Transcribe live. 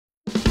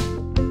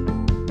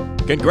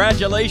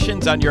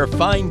Congratulations on your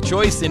fine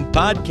choice in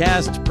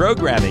podcast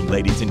programming,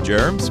 ladies and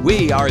germs.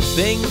 We are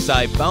Things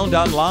I Found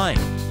Online.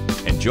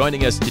 And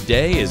joining us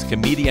today is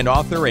comedian,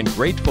 author, and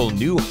Grateful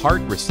New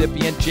Heart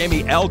recipient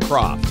Jamie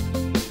Elcroft.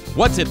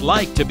 What's it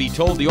like to be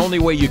told the only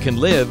way you can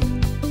live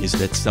is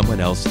that someone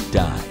else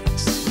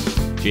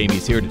dies?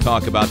 Jamie's here to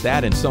talk about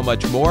that and so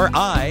much more.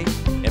 I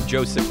am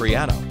Joe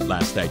Cipriano.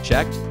 Last I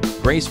checked,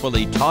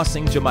 gracefully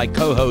tossing to my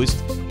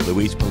co-host,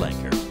 Louise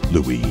Palanker.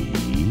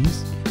 Louise?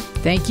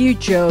 Thank you,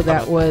 Joe.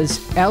 That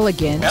was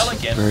elegant.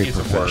 Elegant Very is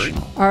a word.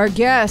 professional. Our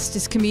guest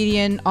is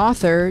comedian,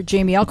 author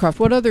Jamie Elcroft.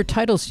 What other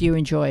titles do you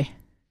enjoy?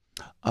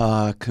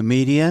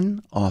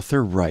 Comedian,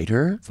 author,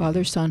 writer,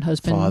 Father, son,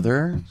 husband,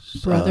 father,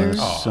 brother.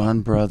 Son,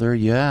 brother,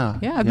 yeah.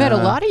 Yeah, I've met a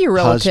lot of your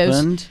relatives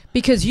Husband.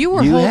 because you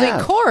were You holding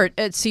have. court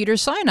at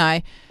Cedars-Sinai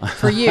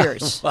for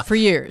years. For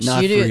years.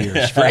 Not You for did.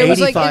 years, for It was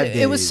 85 like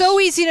it was days. so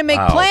easy to make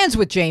Wow. plans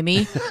with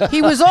Jamie.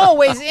 He was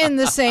always in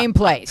the same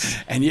place.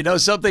 And you know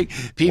something?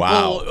 People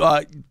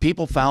Wow.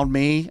 people found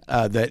me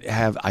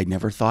I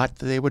never thought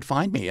that they would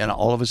find me. And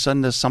all of a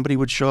sudden somebody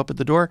would show up at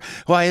the door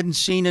who I hadn't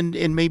seen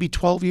in maybe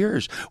 12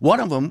 years. One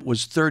of them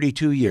was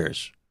 32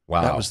 years.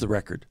 Wow. That was the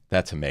record.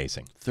 That's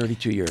amazing.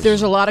 32 years.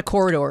 There's a lot of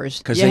corridors.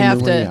 Because You they have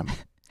knew where I to. am.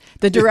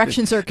 The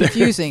directions are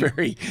confusing.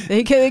 Very.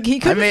 He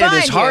couldn't I made find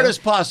it as hard you. as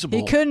possible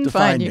He couldn't to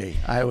find find you. me.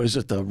 I was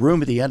at the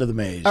room at the end of the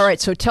maze. All right,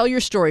 so tell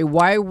your story.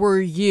 Why were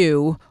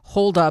you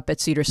holed up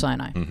at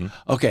Cedars-Sinai?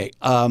 Okay.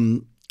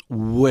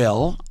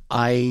 Well,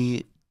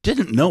 I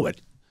didn't know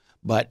it,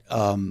 but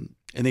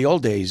in the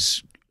old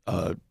days,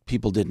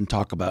 people didn't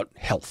talk about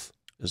health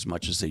as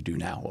much as they do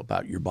now,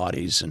 about your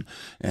bodies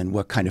and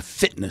what kind of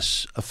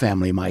fitness a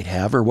family might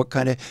have or what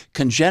kind of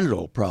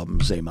congenital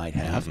problems they might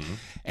have.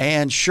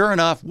 And sure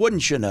enough,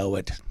 wouldn't you know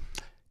it,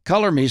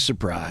 color me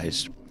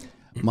surprised.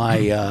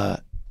 My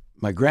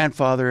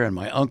grandfather and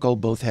my uncle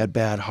both had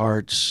bad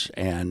hearts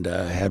and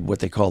had what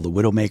they call the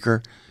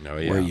widowmaker, Oh,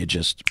 yeah. where you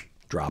just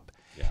drop.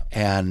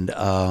 And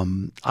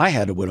I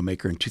had a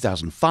widowmaker in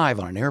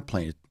 2005 on an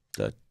airplane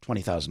at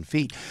 20,000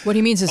 feet. What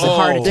he means is a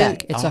heart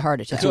attack. It's a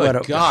heart attack. It's a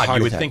Good God, heart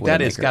you would attack think that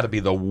has widowmaker. got to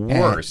be the And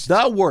worst.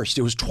 the worst.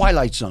 It was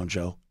Twilight Zone,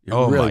 Joe. It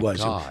Oh, really my was.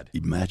 God.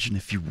 Imagine,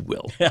 if you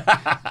will,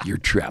 you're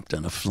trapped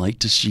on a flight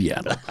to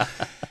Seattle.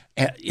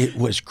 And it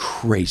was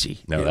crazy.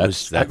 No, It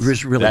that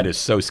was really. is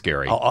so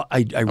scary. I I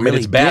really mean,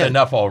 it's bad did.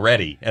 enough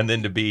already, and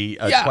then to be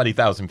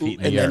 20,000 feet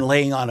in and the air. then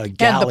laying on a And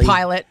galley. the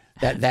pilot.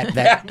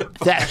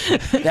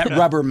 That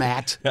rubber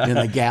mat in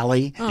the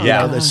galley, you Yeah.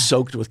 know, that's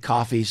soaked with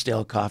coffee,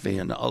 stale coffee,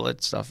 and all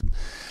that stuff.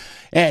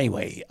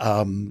 Anyway,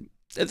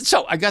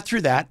 so I got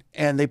through that,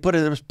 and they put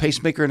a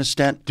pacemaker and a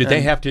stent. Did they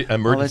and have to all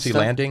emergency that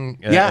stuff. landing?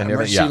 Yeah, and everything?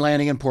 emergency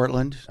landing in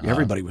Portland.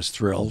 Everybody was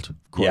thrilled, of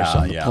course,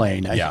 on the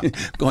plane. Yeah.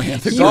 Going in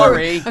the You door. were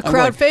a I'm crowd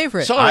going,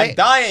 favorite. Sorry, I'm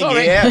dying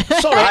sorry, here.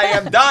 Sorry. I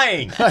am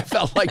dying. I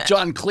felt like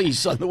John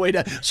Cleese on the way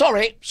down.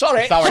 Sorry,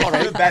 Sorry.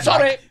 Bad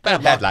sorry, luck.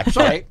 bad Bad luck, luck.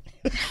 sorry.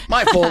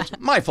 My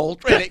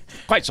fault, really,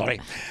 quite sorry.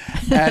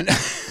 And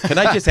Can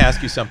I just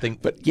ask you something?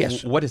 But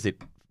yes. What does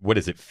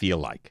it feel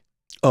like?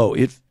 oh,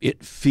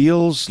 it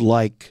feels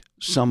like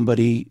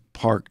somebody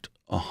parked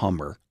a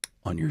Hummer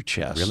on your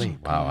chest. Really?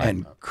 Wow.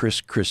 And Chris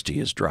Christie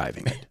is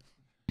driving it.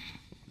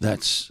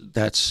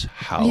 That's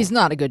how He's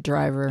not a good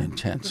driver.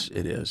 intense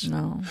it is.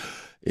 No.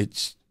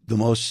 It's the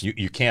most.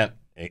 You can't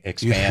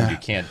expand. Yeah. You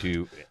can't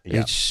do.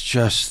 Yeah. It's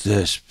just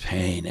this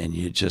pain, and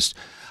you just.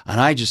 And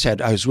I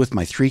was with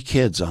my 3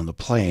 kids on the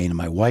plane, and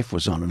my wife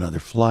was on another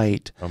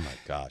flight. Oh my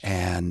gosh.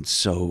 And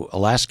so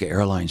Alaska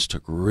Airlines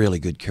took really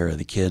good care of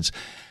the kids.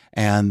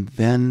 And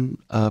then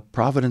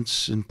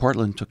Providence in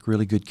Portland took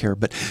really good care.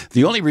 But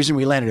the only reason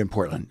we landed in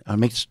Portland, I'll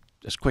make it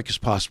as quick as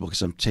possible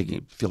because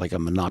feel like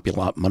I'm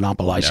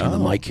monopolizing the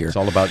mic here. It's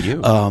all about you.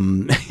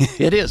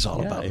 It is all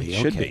Yeah, about it me.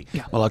 should Okay.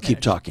 be. Well, I'll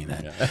keep talking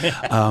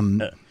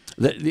then.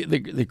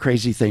 The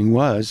crazy thing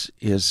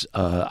is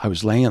I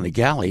was laying on the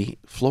galley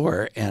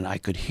floor and I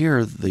could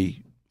hear the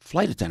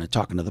flight attendant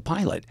talking to the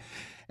pilot.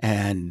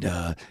 And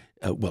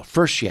well,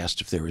 first she asked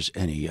if there was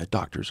any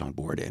doctors on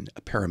board, and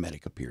a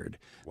paramedic appeared.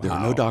 There were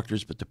no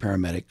doctors, but the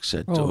paramedic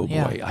said, "Oh,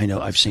 yeah. boy, I know,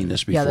 I've seen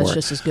this before. Yeah, that's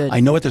just as good. I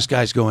know what this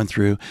guy's going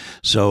through."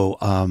 So,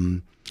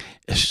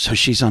 so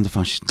she's on the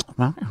phone. She's,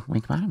 "Well,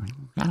 we gotta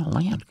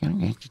land. Gotta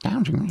get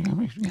down to."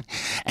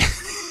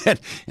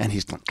 And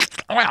he's like,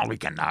 "Well, we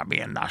can be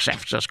in San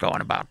Francisco in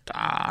about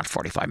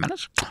 45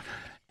 minutes."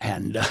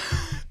 And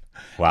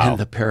Wow. and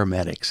the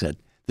paramedic said,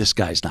 "This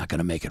guy's not going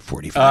to make it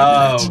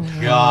 45 minutes."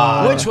 Oh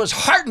God. Which was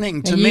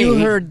heartening to And me. you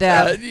heard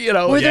that.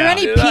 Were there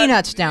any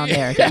peanuts down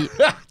there?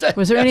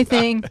 Was there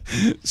anything?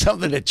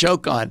 Something to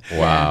choke on.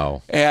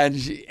 Wow. And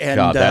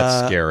God,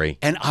 that's scary.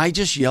 And I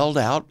just yelled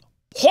out,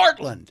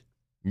 "Portland!"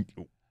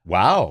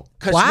 Wow.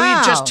 Because we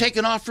had Wow. just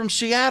taken off from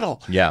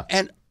Seattle. Yeah.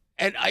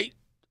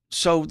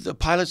 So the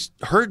pilots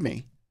heard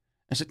me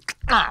and said,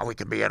 "We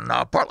could be in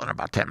Portland in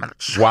about 10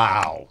 minutes."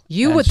 Wow.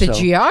 You And with the so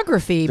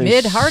geography They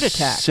mid-heart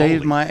attack. Saved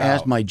Holy my cow.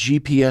 ass. My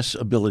GPS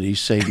abilities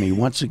saved me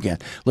once again.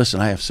 Listen,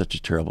 I have such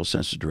a terrible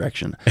sense of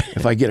direction.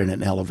 If I get in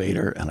an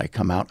elevator and I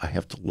come out, I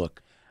have to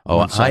look Oh,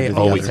 I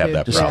always have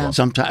that problem. Yeah.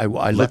 Sometimes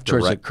I look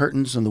towards the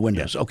curtains and the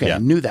windows. Yeah. Okay, Yeah. I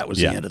knew that was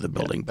the Yeah. end of the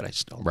building, but I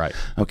still Right.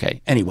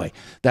 Okay. Anyway,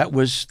 that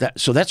was that.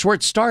 So that's where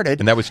it started,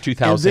 And that was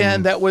 2005? And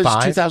then that was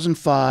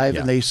 2005, Yeah.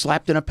 and they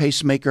slapped in a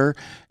pacemaker,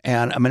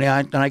 and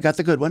I got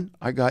the good one.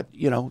 I got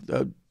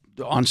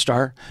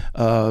OnStar,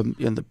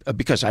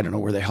 because I don't know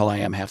where the hell I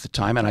am half the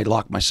time, and I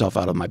lock myself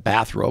out of my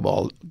bathrobe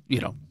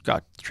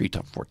got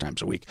 4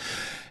 times a week.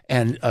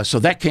 And so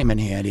that came in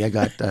handy. I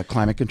got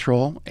climate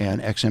control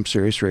and XM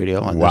Sirius Radio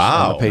on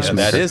the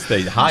pacemaker. That is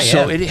the high end.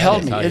 So it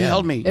held me. It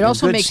held me. It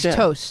also in good makes stead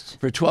toast.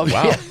 for 12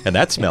 Wow. years. And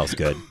that smells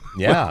good.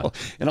 Yeah. Well,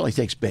 it only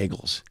takes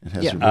bagels. It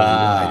has Yeah. a really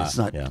wide. It's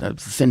not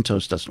thin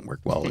toast doesn't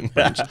work well. It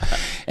burns.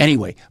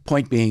 Anyway,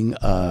 point being,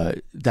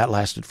 that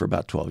lasted for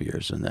about 12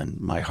 years, and then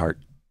my heart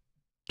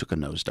took a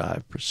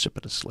nosedive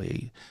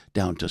precipitously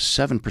down to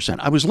 7%.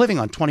 I was living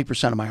on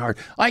 20% of my heart.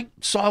 I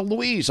saw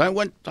Louise.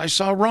 I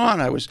saw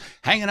Ron. I was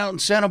hanging out in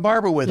Santa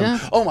Barbara with him.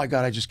 Oh my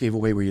God, I just gave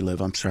away where you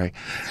live. I'm sorry.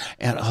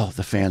 And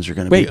the fans are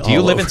going to be Wait, do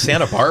you live in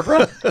Santa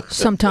Barbara?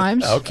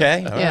 Sometimes.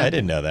 Okay. All right. Yeah. I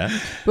didn't know that.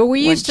 But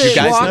we used to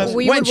walk.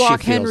 We When would she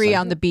walk feels Henry like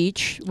on it. the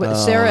beach.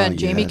 Sarah and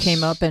Jamie yes,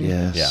 came up, and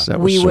yes, that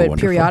was we so would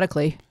wonderful.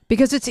 periodically,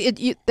 because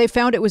they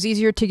found it was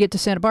easier to get to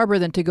Santa Barbara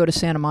than to go to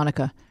Santa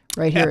Monica.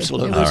 Right here.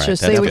 Absolutely. It was All right,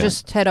 just that's they would good.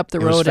 just head up the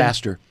It road. was and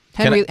faster.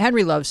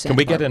 Henry loves Santa Can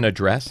we get Barbara. an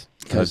address?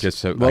 Just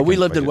so Well, I we can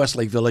lived put in it-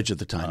 Westlake Village at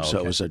the time, so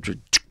it was a. We're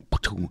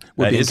That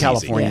being is easy.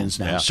 Californians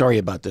now. Yeah. Sorry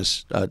about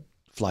this,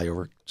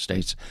 flyover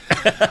states.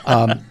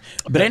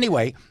 But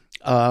anyway,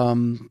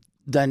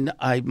 then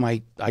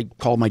I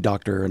called my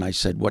doctor and I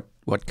said,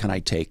 "What can I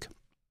take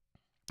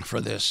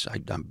for this?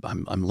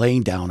 I'm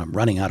laying down. I'm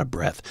running out of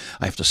breath.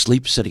 I have to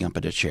sleep sitting up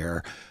in a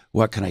chair.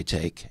 What can I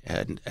take?"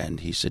 And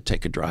he said,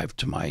 "Take a drive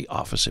to my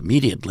office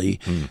immediately."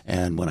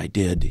 And when I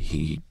did,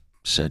 he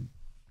said,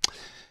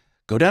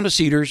 "Go down to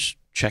Cedars,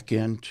 check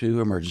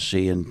into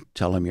emergency, and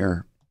tell them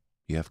you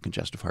have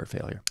congestive heart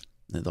failure.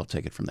 And they'll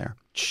take it from there."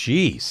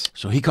 Jeez.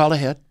 So he called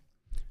ahead,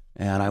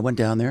 and I went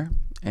down there,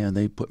 and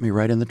they put me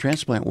right in the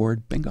transplant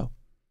ward. Bingo.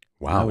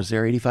 Wow. I was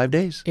there 85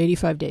 days.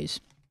 85 days.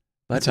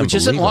 But, That's which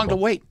isn't long to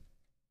unbelievable. wait.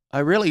 I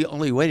really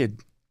only waited.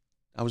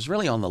 I was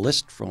really on the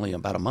list for only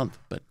about a month,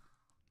 but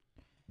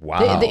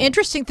Wow. The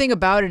interesting thing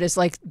about it is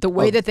like the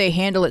way that they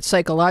handle it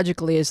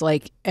psychologically is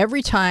like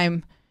every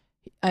time,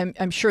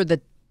 I'm sure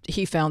that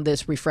he found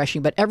this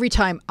refreshing, but every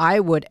time I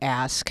would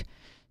ask,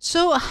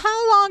 so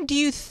how long do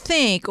you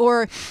think,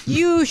 or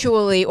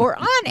usually, or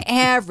on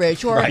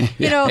average, or,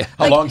 How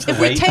like long's the if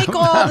we wait? take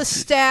all the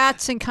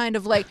stats and kind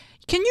of like,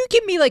 can you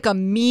give me like a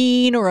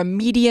mean or a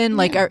median?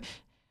 Like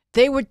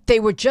they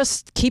would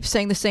just keep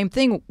saying the same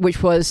thing,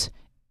 which was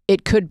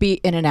it could be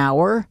in an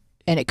hour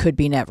and it could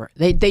be never.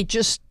 They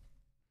just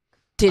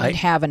didn't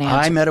have an answer.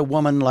 I met a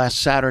woman last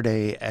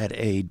Saturday at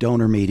a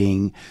donor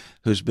meeting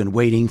who's been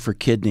waiting for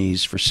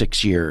kidneys for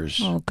 6 years.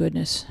 Oh,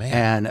 goodness.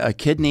 And a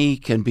kidney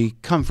can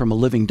come from a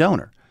living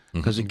donor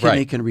because a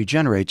kidney can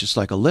regenerate just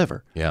like a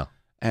liver. Yeah.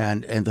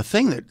 And the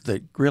thing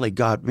that really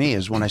got me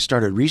is when I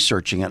started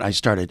researching it, I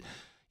started,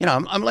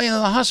 I'm laying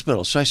in the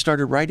hospital, so I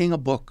started writing a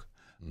book.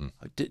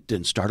 It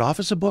didn't start off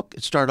as a book.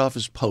 It started off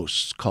as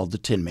posts called the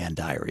Tin Man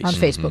Diaries. On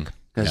Facebook.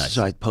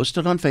 So I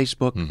posted on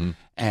Facebook,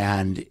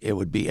 and it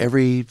would be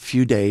every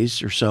few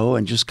days or so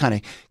and just kind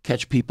of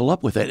catch people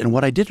up with it. And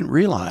what I didn't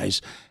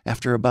realize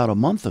after about a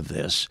month of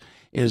this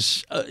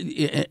is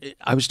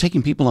I was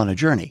taking people on a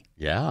journey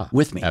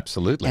with me.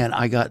 Absolutely. And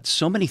I got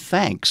so many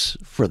thanks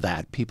for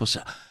that. People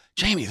said,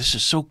 "Jamie, this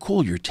is so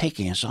cool. You're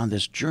taking us on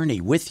this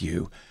journey with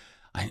you."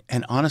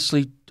 And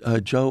honestly,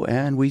 Joe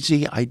and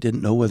Weezy, I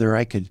didn't know whether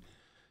I could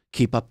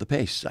keep up the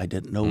pace. I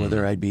didn't know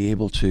whether I'd be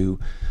able to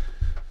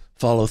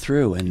follow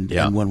through. And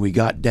when we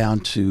got down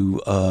to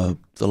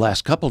the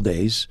last couple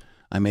days,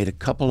 I made a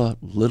couple of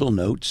little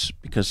notes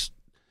because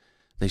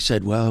they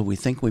said, "Well, we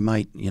think we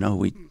might,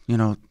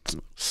 and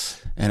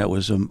it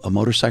was a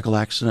motorcycle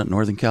accident in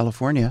Northern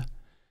California,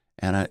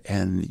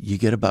 and you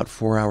get about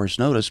 4 hours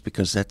notice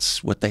because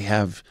that's what they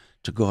have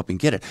to go up and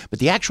get it. But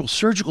the actual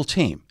surgical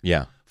team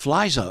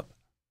flies up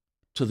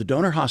to the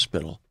donor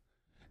hospital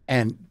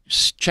and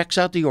checks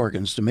out the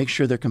organs to make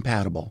sure they're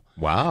compatible.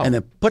 Wow. And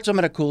then puts them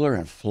in a cooler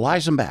and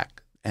flies them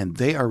back. And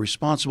they are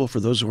responsible for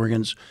those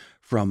organs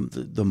from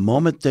the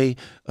moment they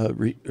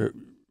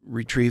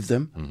retrieve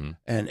them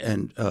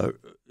and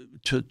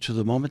to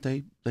the moment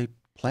they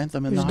plant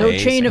them in There's the no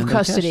heart. chain of And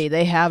custody.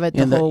 They have it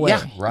the whole way.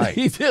 Yeah, Right.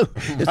 They do.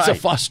 It's a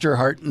foster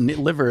heart and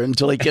liver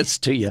until it gets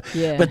to you.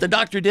 Yeah. But the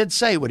doctor did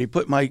say when he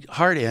put my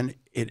heart in,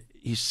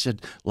 he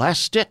said,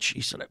 "Last stitch."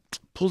 He said, "I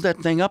pulled that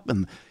thing up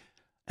and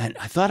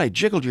I thought I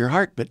jiggled your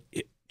heart, but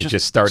it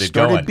just started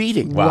going.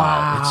 beating.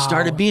 Wow. It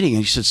started beating."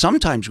 And he said,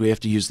 "Sometimes we have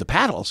to use the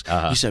paddles."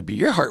 He said, "But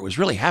your heart was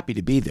really happy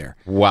to be there."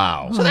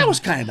 Wow. So that was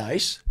kind of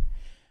nice.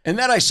 And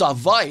then I saw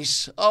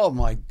Vice. Oh,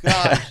 my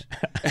gosh.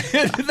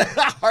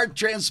 The heart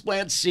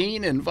transplant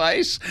scene in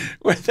Vice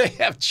where they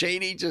have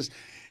Cheney it's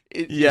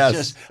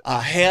just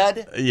a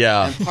head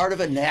and part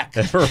of a neck.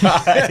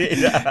 Right.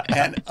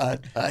 And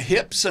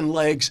hips and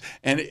legs.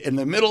 And in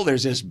the middle,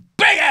 there's this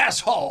big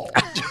asshole.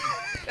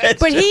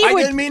 But I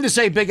didn't mean to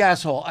say big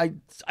asshole. I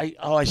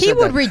I He said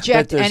would that,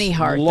 reject that there's any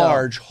heart, though.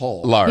 large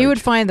hole. Large. He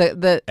would find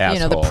the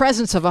Asshole.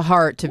 presence of a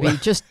heart to be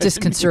just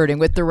disconcerting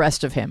with the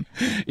rest of him.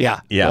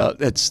 Yeah, Yeah. well,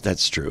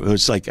 that's true. It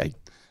was like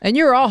And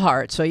you're all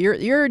heart, so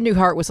your new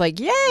heart was like,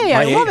 yay,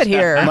 I love it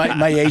here.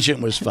 My agent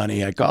was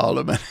funny. I called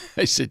him and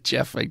I said,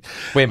 Jeff, Wait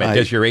a minute.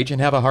 Does your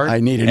agent have a heart? I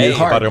need a new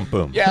heart.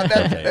 Boom. Yeah,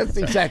 that's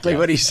exactly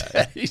what he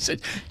said. He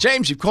said,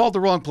 James, you called the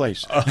wrong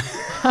place.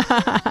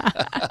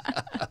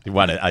 You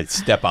want to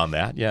step on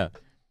that? Yeah.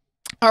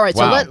 All right,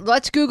 Wow. so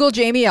let's Google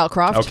Jamie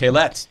Elcroft. Okay,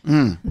 let's.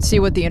 And see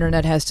what the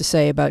internet has to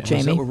say about Is that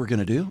Jamie. what we're going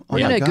to do? We're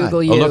my going to God.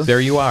 Google you. Oh, look, there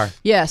you are.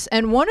 Yes,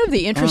 and one of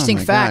the interesting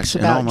my facts gosh,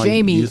 and all about my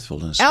Jamie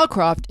youthfulness.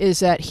 Elcroft is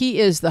that he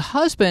is the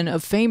husband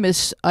of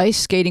famous ice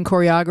skating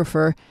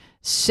choreographer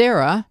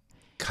Sarah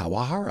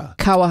Kawahara.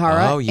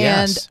 Kawahara. Oh,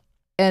 yes.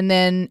 And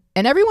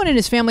everyone in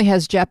his family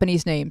has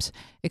Japanese names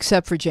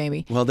except for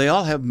Jamie. Well, they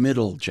all have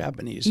middle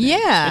Japanese names.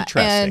 Yeah,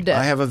 Interesting. and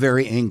I have a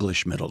very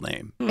English middle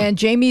name. and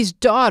Jamie's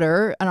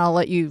daughter, and I'll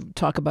let you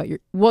talk about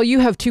you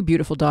have two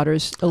beautiful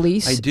daughters,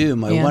 Elise. I do.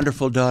 My and-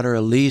 wonderful daughter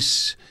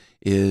Elise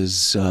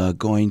is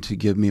going to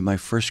give me my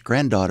first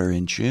granddaughter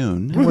in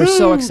June. And we're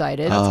so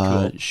excited.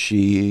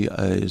 She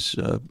is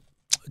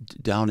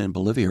down in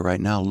Bolivia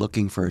right now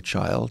looking for a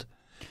child.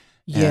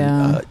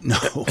 Yeah. And,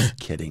 no,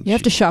 kidding. You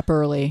have to shop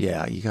early.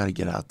 Yeah, you got to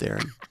get out there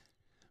and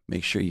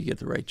make sure you get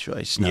the right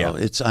choice. No,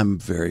 Yeah. I'm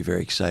very,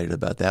 very excited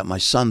about that. My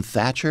son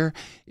Thatcher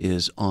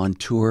is on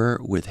tour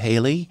with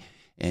Haley,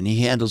 and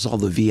he handles all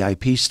the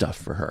VIP stuff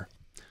for her.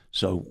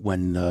 So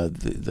when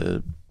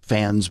the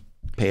fans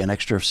pay an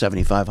extra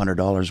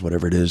 $7,500,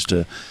 whatever it is,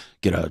 to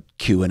get a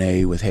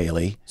Q&A with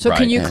Haley. So Right.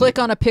 can you And- click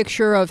on a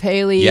picture of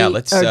Haley Yeah,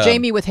 let's, or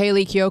Jamie with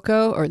Haley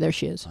Kiyoko? Or there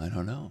she is. I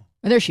don't know.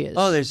 And there she is.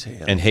 Oh, there's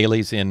Haley. And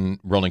Haley's in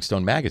Rolling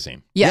Stone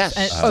magazine. yes.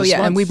 yes. And, This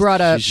and month. we brought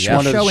a She's show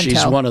one of, and she's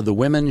tell. one of the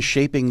women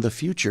shaping the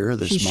future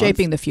this She's month.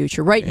 shaping the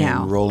future right in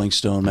now. Rolling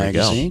Stone There you go.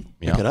 magazine.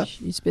 Yeah. Pick it up.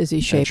 She's busy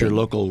At your shaping.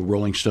 local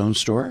Rolling Stone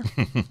store.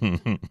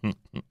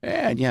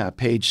 And yeah,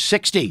 page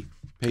 60.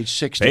 Page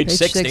 60. Page Page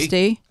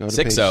 60. Go to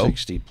 60. page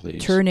 60,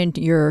 please. Turn in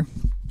your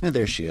And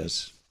there she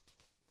is.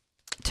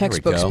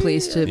 textbooks, go.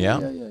 please. Yeah.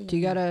 Do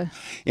you gotta?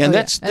 And Oh,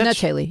 that's yeah. And that's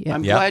Haley. Yeah.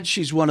 I'm Yeah. glad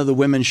she's one of the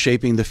women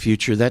shaping the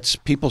future. That's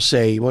people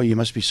say, well, you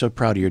must be so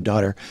proud of your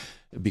daughter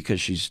because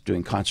she's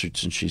doing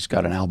concerts and she's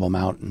got an album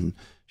out and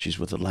she's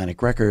with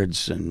Atlantic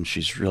Records and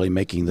she's really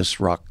making this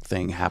rock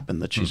thing happen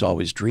that she's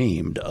always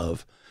dreamed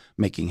of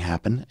making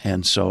happen.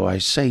 And so I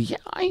say, yeah,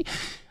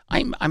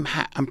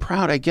 I'm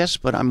proud, I guess,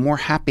 but I'm more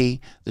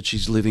happy that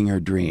she's living her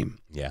dream.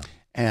 Yeah.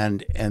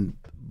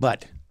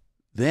 But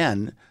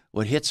then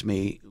what hits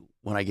me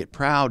when I get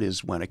proud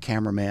is when a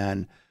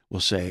cameraman will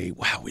say,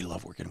 wow, we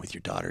love working with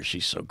your daughter.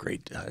 She's so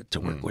great to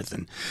work with.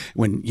 And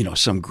when,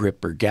 some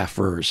grip or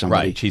gaffer or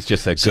somebody. Right. She's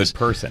just a good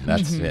person.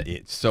 That's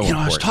it's so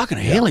important. I was talking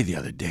to Haley the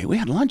other day. We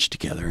had lunch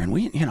together and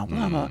we, blah,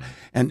 blah.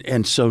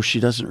 And so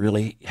she doesn't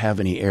really have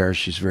any airs.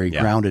 She's very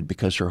grounded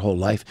because her whole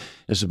life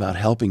is about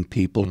helping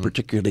people,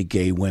 particularly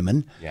gay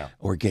women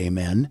or gay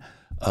men.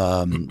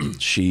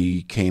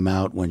 She came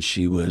out when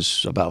she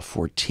was about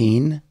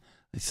 14,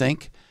 I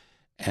think,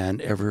 and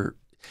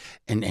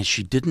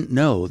she didn't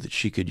know that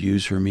she could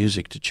use her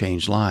music to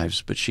change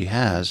lives, but she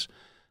has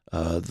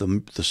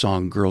the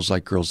song Girls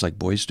Like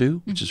Boys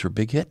Do, which is her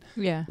big hit.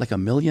 Yeah. Like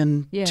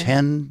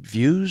 1,010,000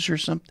 views or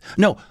something.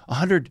 No,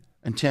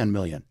 110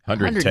 million.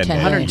 110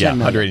 110 million. Yeah,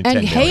 million. 110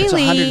 And million.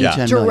 Haley 110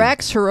 million.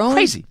 directs her own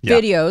Crazy.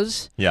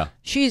 videos. Yeah.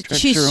 She's her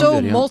own so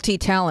video.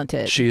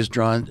 multi-talented. She has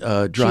drawn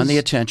the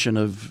attention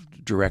of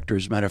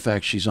directors. Matter of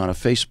fact, she's on a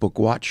Facebook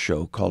watch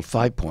show called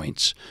 5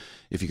 Points.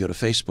 If you go to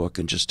Facebook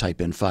and just type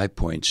in 5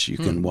 Points, you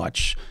can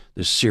watch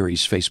this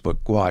series, Facebook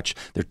Watch.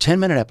 They're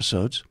 10-minute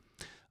episodes.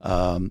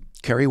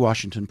 Kerry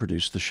Washington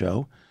produced the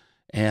show,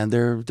 and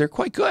they're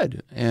quite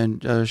good.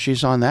 And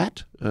she's on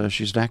that.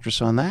 She's an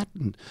actress on that,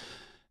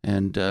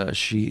 and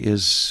she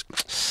is.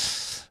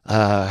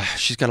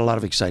 She's got a lot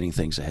of exciting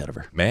things ahead of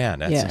her. Man,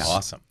 that's Yes.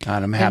 awesome.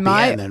 And I'm happy.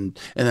 my- And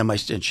then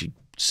she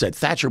said,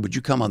 Thatcher, would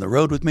you come on the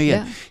road with me?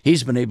 Yeah. And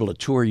he's been able to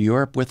tour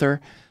Europe with her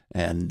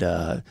and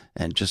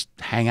just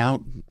hang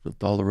out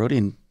with all the roadie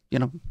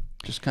and,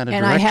 just kind of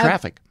And direct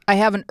traffic. I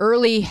have an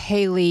early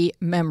Haley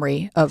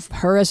memory of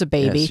her as a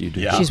baby. Yes, you do.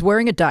 Yeah. She's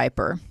wearing a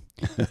diaper,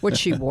 which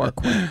she wore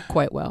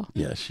quite well.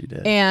 Yes, she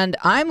did. And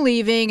I'm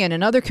leaving, and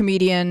another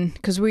comedian,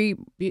 because we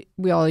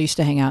all used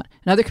to hang out.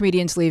 Another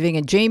comedian's leaving,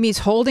 and Jamie's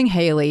holding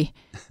Haley,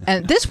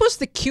 and this was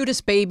the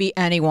cutest baby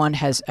anyone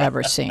has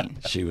ever seen.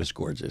 She was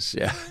gorgeous.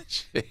 Yeah,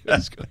 she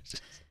was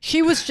gorgeous.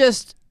 She was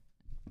just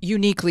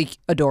uniquely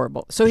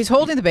adorable. So he's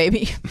holding the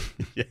baby,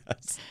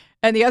 Yes.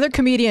 and the other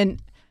comedian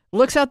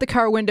looks out the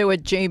car window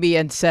at Jamie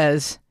and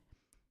says,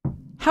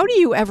 "How do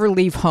you ever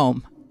leave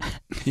home?"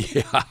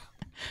 Yeah.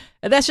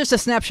 And that's just a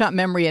snapshot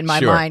memory in my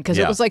Sure, mind, because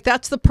yeah. it was like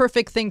that's the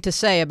perfect thing to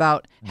say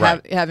about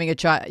Right. having a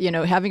child,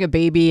 having a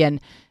baby,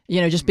 and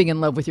just being in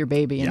love with your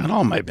baby. Yeah, And and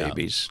all my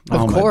babies. Of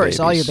All my course,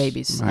 all your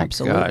babies. babies, My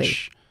absolutely.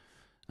 Gosh.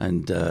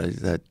 And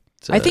that.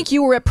 I think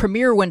you were at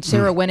premiere when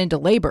Sarah went into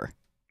labor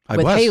I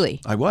with was.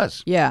 Haley. I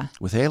was Yeah,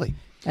 with Haley.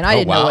 and I Oh,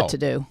 didn't know wow. what to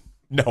do.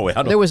 No, I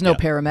don't, There was no yeah.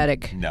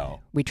 paramedic.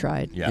 No. We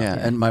tried. Yeah,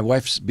 and my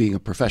wife's being a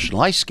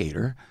professional ice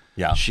skater.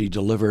 Yeah. She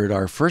delivered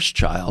our first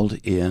child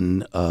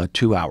in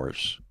 2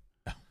 hours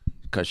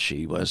because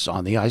she was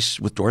on the ice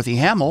with Dorothy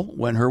Hamill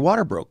when her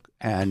water broke.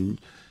 And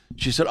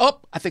she said, "Oh,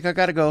 I think I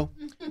got to go.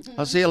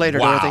 I'll see you later,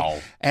 Wow.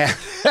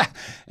 Dorothy."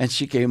 And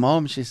she came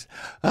home. She's,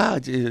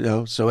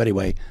 So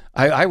anyway,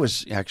 I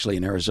was actually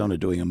in Arizona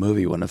doing a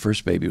movie when the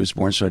first baby was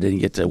born, so I didn't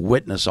get to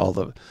witness all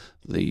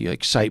the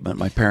excitement.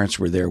 My parents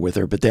were there with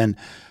her. But then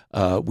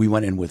we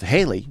went in with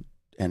Haley,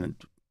 and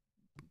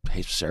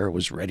Sarah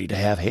was ready to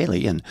have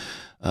Haley, and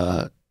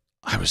I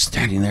was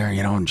standing there,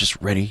 and just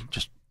ready,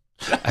 just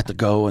at the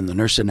go. And the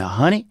nurse said, "Now,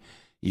 honey,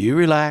 you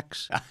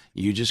relax.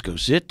 You just go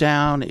sit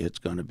down. It's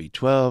going to be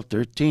 12,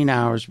 13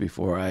 hours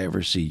before I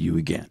ever see you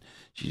again.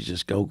 You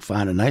just go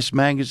find a nice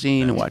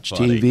magazine and watch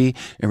TV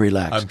and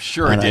relax." I'm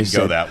sure And it I didn't go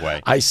said- that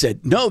way. I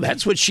said, "No,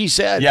 that's what she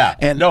said." Yeah,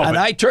 And, no, and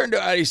but- I turned to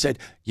her and I said,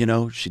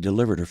 "She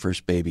delivered her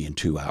first baby in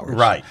 2 hours."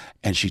 Right.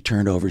 And she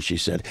turned over and she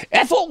said,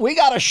 "Ethel, we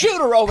got a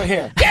shooter over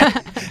here.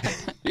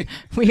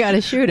 We got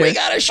a shooter. We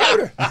got a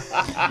shooter."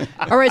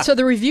 All right, so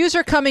the reviews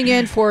are coming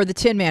in for the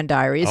Tin Man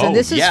Diaries, Oh, and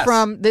this is yes.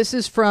 from.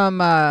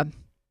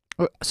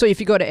 So if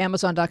you go to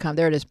Amazon.com,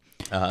 there it is.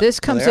 This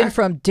comes there? in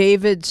from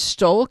David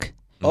Stolk.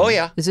 Oh,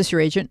 yeah. Is this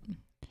your agent?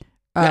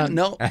 Yeah,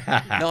 no,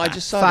 I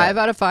just saw 5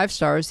 that. out of 5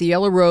 stars. The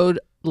Yellow Road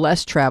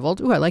Less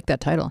Traveled. Ooh, I like that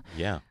title.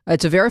 Yeah.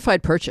 It's a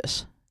verified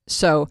purchase.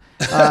 So,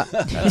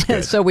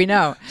 so we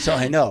know. So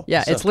I know.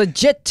 Yeah, So it's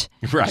legit.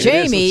 Right.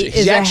 Jamie he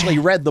is actually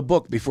read the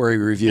book before he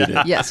reviewed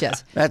it. Yes,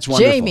 yes. That's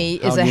wonderful. Jamie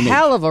is How a unique.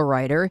 hell of a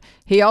writer.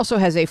 He also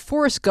has a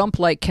Forrest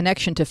Gump-like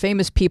connection to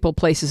famous people,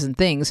 places, and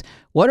things.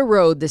 What a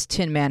road this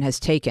Tin Man has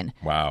taken.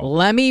 Wow.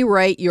 Let me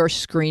write your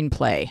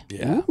screenplay.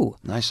 Yeah. Ooh.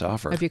 Nice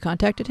offer. Have you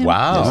contacted him?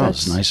 Wow. Oh,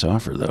 Yes, it's a nice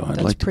offer, though. I'd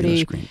that's like to pretty-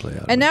 get a screenplay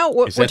out of And it. now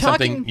Is we're that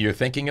talking. something you're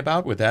thinking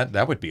about with that?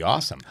 That would be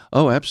awesome.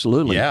 Oh,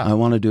 absolutely. Yeah. I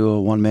want to do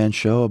a one-man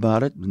show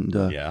about it and,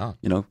 Yeah.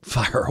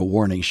 fire a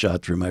warning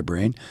shot through my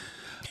brain.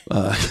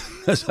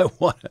 'Cause I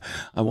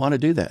want to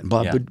do that. And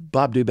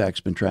Bob Dubak's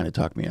been trying to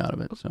talk me out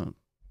of it. So,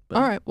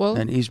 All right. Well,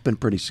 and he's been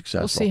pretty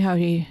successful. we'll see how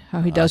he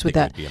does I with think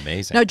that. It would be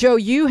amazing. Now, Joe,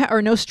 you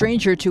are no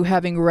stranger to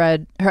having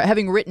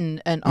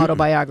written an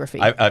autobiography.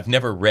 I've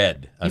never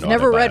read an You've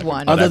never read autobiography,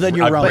 one. but Other I've- than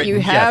your I've own. But you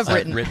have yes,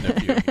 written. I've written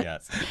a few,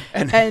 yes.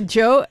 And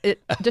Joe,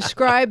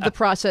 describe the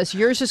process.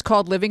 Yours is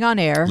called Living on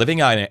Air.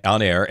 Living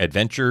on Air,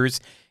 Adventures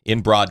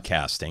in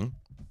Broadcasting,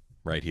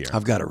 right here.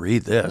 I've got to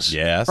read this.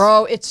 Yes.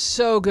 Oh, it's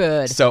so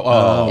good.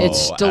 So,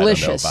 It's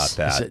delicious. I don't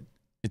know about that. Is it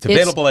It's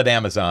available at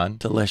Amazon.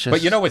 delicious?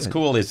 But you know what's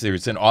cool is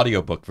there's an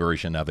audiobook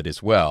version of it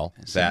as well.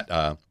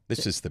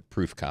 This is the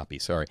proof copy,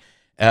 sorry.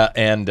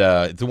 And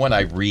the one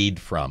I read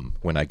from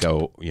when I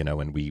go,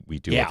 when we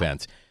do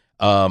events.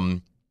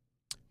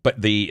 But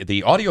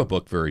the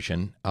audiobook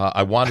version,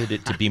 I wanted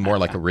it to be more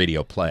like a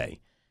radio play.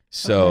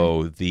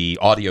 So the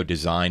audio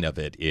design of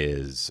it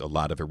is a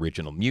lot of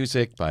original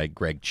music by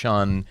Greg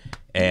Chun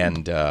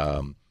and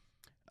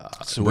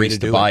That's the way Maurice to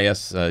do it.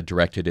 Tobias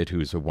directed it,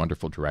 who's a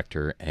wonderful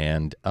director,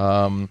 and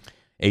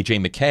A.J.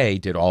 McKay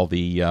did all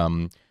the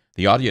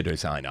audio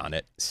design on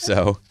it.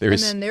 So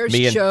there's then there's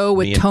me and, Joe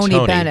with me and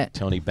Tony Bennett.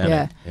 Tony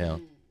Bennett. Yeah.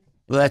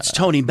 Well, that's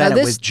Tony Bennett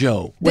this- with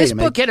Joe. this Wait a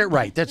minute. book- Get it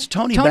right. That's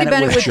Tony Tony Bennett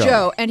Bennett with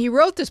Joe. and he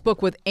wrote this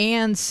book with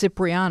Anne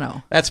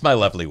Cipriano. That's my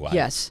lovely wife.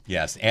 Yes.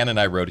 Yes. Ann and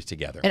I wrote it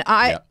together.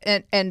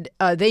 And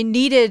Yeah. they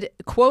needed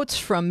quotes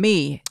from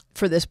me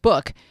for this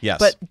book. Yes.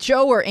 But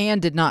Joe or Ann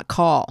did not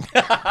call.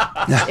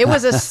 It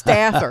was a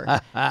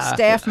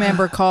staff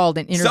member called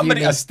and interviewed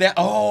me.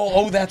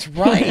 That's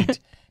right.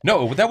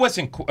 No, that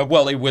wasn't.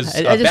 Well, it was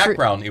I just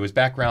background. It was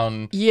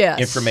background Yes.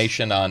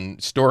 information on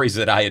stories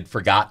that I had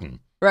forgotten.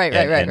 Right.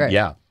 And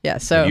Yeah. Yeah.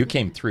 So And you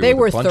came through. they with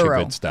were a bunch thorough.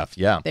 of good stuff.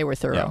 Yeah. They were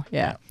thorough.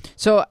 Yeah. Yeah.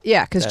 So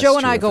because That's Joe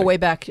and I go terrific. way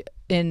back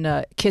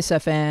in Kiss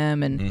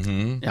FM and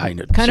Mm-hmm. I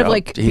know. Kind of Joe,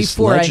 like he's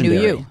before I knew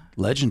legendary. you.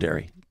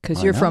 Legendary. because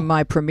I you're know. from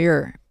my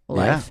premiere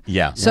life.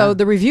 Yeah. So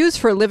the reviews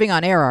for Living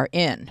on Air are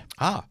in,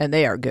 Ah. and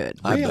they are good.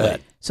 I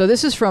bet. So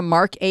this is from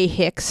Mark A.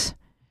 Hicks.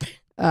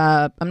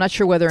 I'm not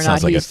sure whether or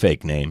Sounds not like a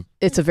fake name.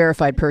 it's a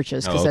verified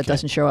purchase because Oh, that okay.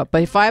 doesn't show up.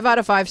 But 5 out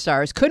of 5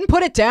 stars. Couldn't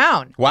put it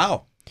down.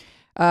 Wow.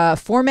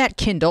 Format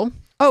Kindle.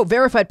 Oh,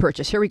 verified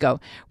purchase. Here we go.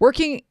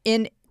 Working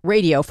in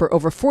radio for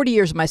over 40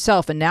 years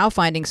myself and now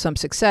finding some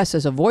success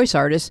as a voice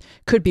artist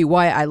could be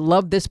why I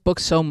love this book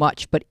so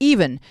much. But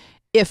even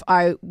if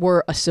I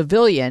were a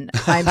civilian,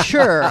 I'm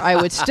sure I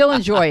would still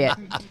enjoy it.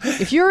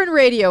 If you're in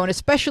radio, and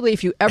especially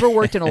if you ever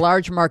worked in a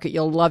large market,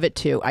 you'll love it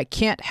too. I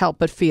can't help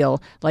but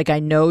feel like I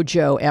know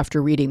Joe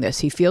after reading this.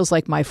 He feels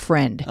like my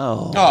friend.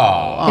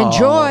 Oh,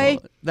 Enjoy.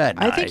 That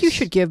I think you nice.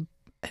 should give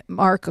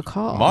Mark a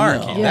call.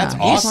 Mark, Yeah, that's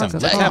give awesome. Mark a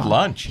Let's call. have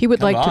lunch. He would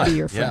Come like to on. be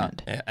your Yeah,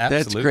 friend. absolutely.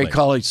 That's great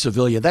calling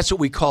civilian. That's what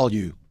we call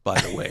you, by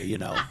the way. You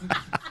know,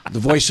 the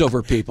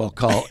voiceover people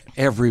call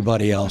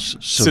everybody else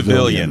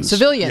civilians.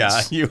 Civilians.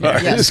 Yeah, you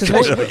are. Yes,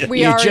 'cause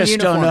we you are in just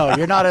don't uniform. know.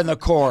 You're not in the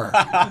Corps.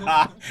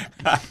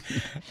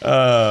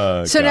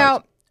 So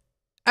now,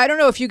 I don't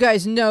know if you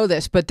guys know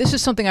this, but this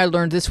is something I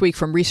learned this week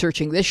from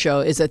researching this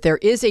show, is that there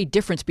is a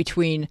difference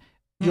between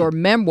your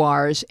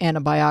memoirs and a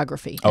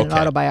biography, and an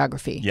Okay.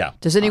 autobiography. Yeah.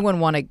 Does anyone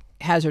want to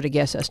hazard a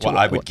guess as to Well,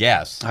 what? I would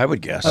guess. I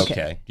would guess.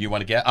 Okay. Do you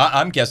want to guess?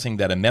 I'm guessing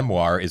that a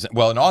memoir is,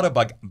 well, an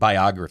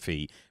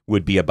autobiography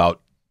would be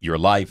about your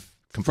life,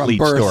 complete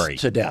birth story.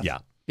 to death. Yeah.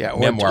 Yeah, or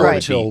Memoir Right.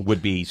 would, till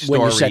would be stories.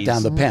 when you set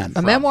down the pen.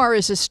 A memoir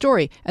is a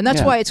story, and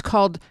that's Yeah. why it's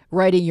called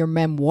writing your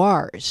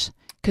memoirs.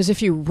 Because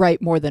if you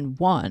write more than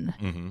one,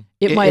 Mm-hmm.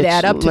 it might It's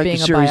add up to like being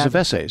a a series biography. of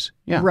essays.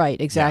 Yeah. Right,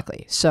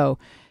 exactly. So,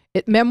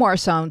 memoir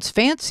sounds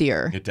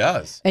fancier, It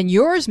does. and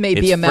yours may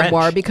be It's a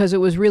memoir French. because it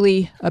was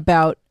really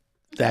about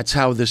That's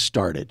how this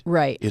started.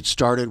 right. It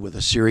started with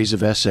a series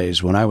of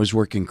essays when I was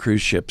working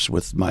cruise ships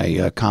with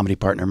my comedy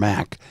partner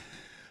Mac.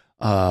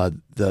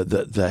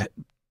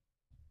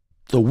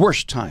 The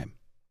worst time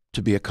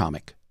to be a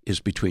comic is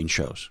between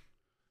shows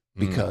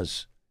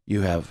because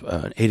you have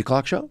an 8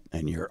 o'clock show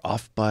and you're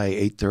off by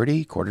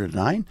 8:30,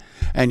 8:45,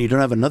 and you don't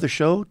have another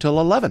show till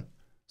 11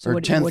 So or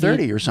what do you-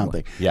 10:30 or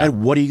something. Yeah.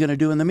 And what are you going to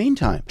do in the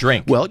meantime?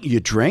 Drink. Well, you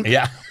drink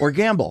Yeah. or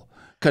gamble.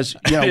 Because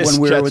It's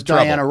when we were just with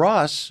trouble. Diana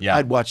Ross, Yeah.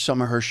 I'd watch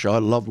some of her show. I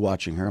loved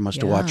watching her. I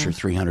must have watched her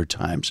 300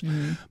 times.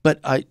 But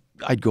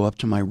I'd go up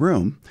to my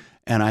room,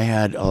 and I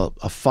had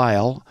a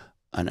file,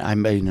 and I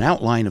made an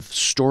outline of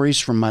stories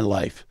from my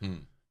life,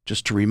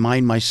 just to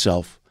remind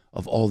myself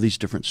of all these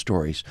different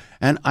stories.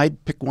 And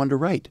I'd pick one to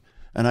write,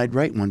 and I'd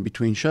write one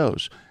between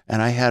shows.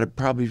 And I had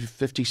probably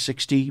 50,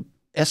 60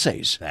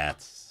 essays.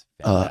 That's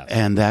fantastic.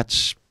 And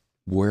that's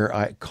where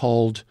I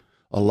culled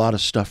a lot of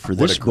stuff for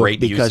What this a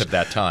great book use of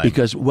that time.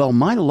 Because, well,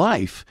 my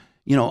life,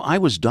 I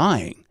was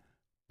dying,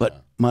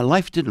 but my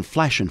life didn't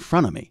flash in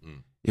front of me.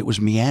 It was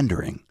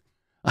meandering.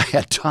 I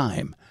had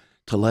time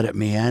to let it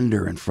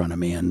meander in front of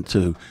me and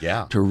to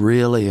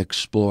really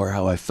explore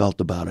how I felt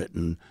about it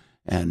and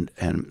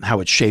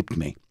how it shaped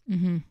me.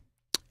 Mm-hmm.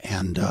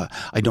 And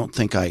I don't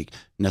think I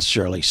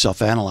necessarily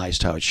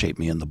self-analyzed how it shaped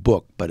me in the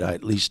book, but I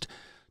at least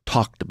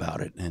talked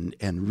about it.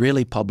 And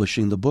really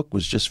publishing the book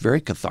was just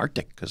very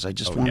cathartic because I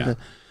just wanted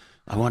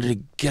to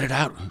get it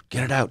out.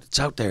 It's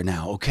out there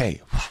now.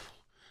 Okay.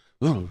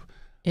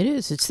 It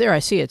is. It's there. I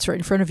see it. It's right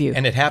in front of you.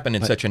 And it happened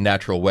in such a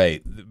natural way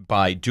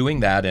by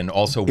doing that, and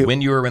also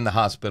when you were in the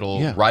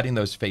hospital, writing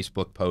those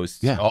Facebook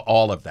posts,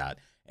 all of that.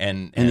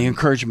 And the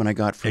encouragement I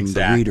got from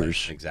the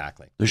readers.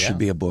 Exactly. There should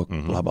be a book,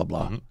 blah, blah,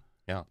 blah.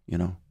 Yeah.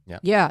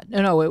 Yeah.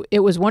 No, it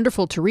was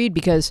wonderful to read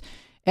because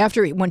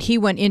when he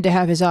went in to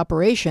have his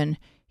operation,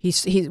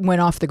 he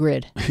went off the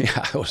grid.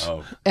 Yeah,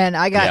 and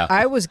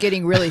I was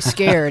getting really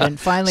scared, and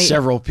finally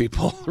several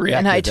people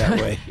reacted that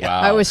way.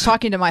 Wow. I was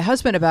talking to my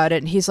husband about it,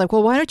 and he's like,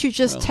 "Well, why don't you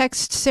just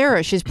text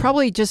Sarah? She's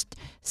probably just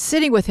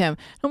sitting with him."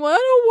 I'm like, "I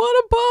don't want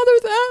to bother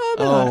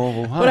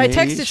them." Oh, but I honey,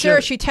 texted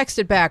Sarah. She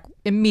texted back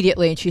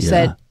immediately, and she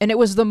said, and it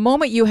was the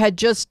moment you had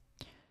just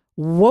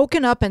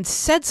woken up and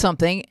said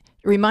something.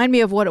 Remind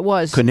me of what it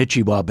was.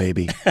 Konnichiwa,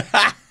 baby.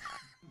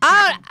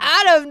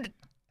 Out of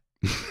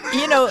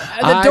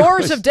the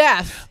doors of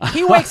death.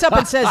 He wakes up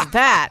and says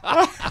that.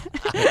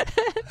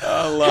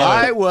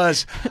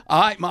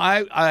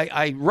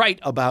 I write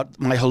about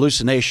my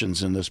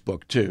hallucinations in this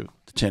book too.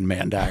 The Tin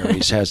Man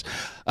Diaries has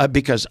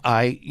because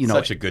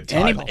such a good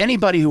title.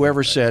 Anybody who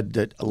ever said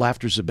that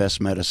laughter's the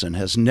best medicine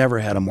has never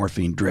had a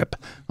morphine drip.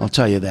 I'll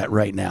tell you that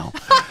right now.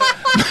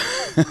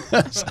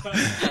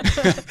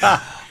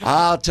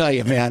 I'll tell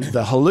you, man,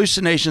 the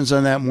hallucinations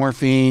on that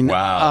morphine.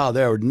 Wow. Oh,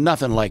 they were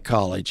nothing like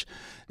college.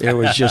 It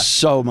was just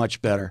so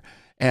much better.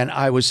 And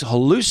I was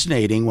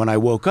hallucinating when I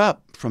woke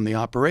up from the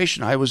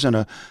operation. I was in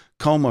a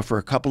coma for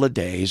a couple of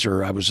days,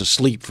 or I was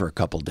asleep for a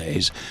couple of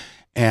days.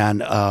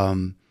 And I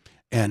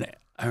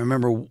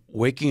remember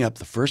waking up.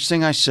 The first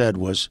thing I said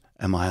was,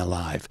 "Am I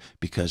alive?"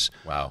 Because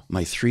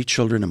my 3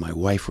 children and my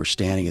wife were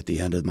standing at the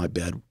end of my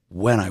bed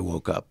when I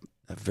woke up,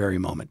 that very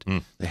moment.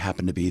 They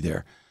happened to be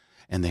there.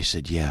 And they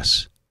said,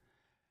 "Yes."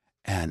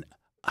 And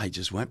I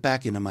just went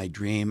back into my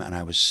dream, and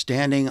I was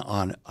standing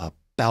on a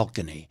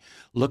balcony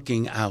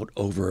looking out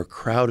over a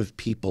crowd of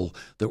people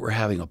that were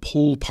having a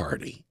pool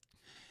party.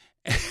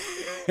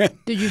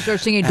 Did you start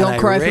singing And "Don't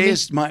Cry I for Me"?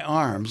 raised my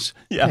arms.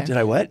 Yeah. Did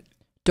I what?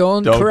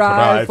 Don't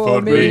cry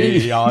for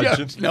me.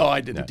 No,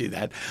 I didn't do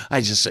that.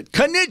 I just said,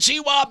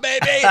 "Konnichiwa,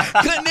 baby!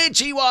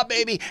 Konnichiwa,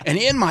 baby!" And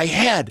in my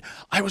head,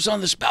 I was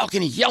on this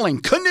balcony yelling,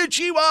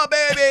 "Konnichiwa,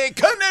 baby!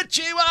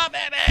 Konnichiwa,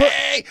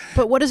 baby!"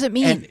 But what does it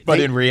mean?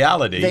 But in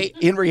reality,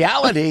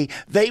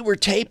 they were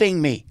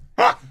taping me.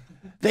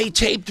 They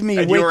taped me.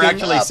 And you were waking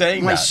actually up.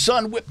 saying My that.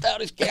 son whipped out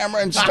his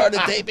camera and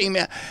started taping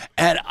me,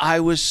 and I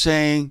was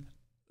saying,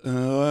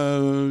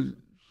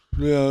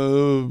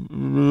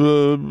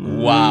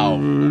 wow.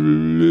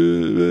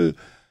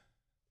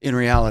 In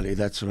reality,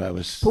 that's what I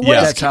was. But what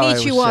is that's how I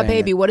was "Konnichiwa, saying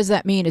baby"? it. What does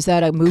that mean? Is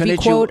that a movie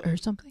Konnichiwa- quote or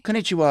something?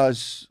 Konnichiwa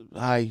is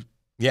hi.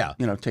 Yeah.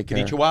 Take care.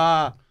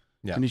 Konnichiwa.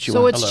 Yeah. Konnichiwa.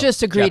 So it's Hello.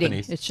 just a greeting.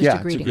 Japanese. It's just Yeah, a it's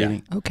a greeting.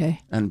 greeting. Okay.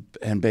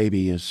 and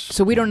baby is.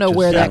 So we don't know just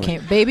where that how-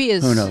 came. Baby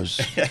is. Who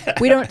knows?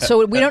 We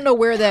don't know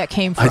where that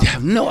came I from.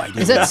 have no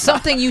idea. Is that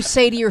something you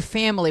say to your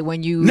family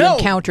when you no,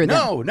 encounter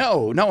them?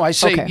 No. I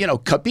say, Okay.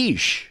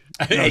 capiche.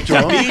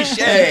 Capiche?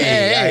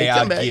 Hey,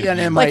 come I get and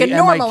it. my, Like a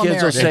and my normal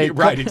kids will American. say,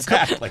 Right,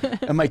 exactly.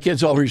 and my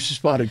kids always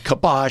responded,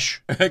 kabosh.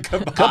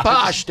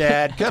 Kabosh,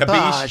 Dad.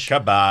 Kabosh.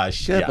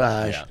 Kabosh. Yeah,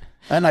 Kabosh. yeah.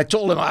 And I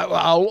told him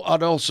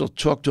I'd also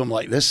talk to him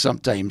like this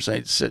sometimes.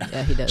 I'd say,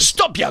 Yeah, he does.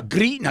 "Stop your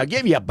greeting! I'll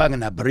give you a bung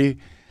in the brew."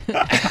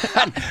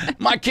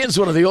 My kids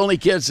were the only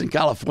kids in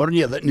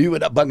California that knew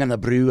what a bung in the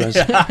brew was.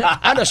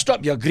 And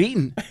stop your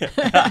greeting.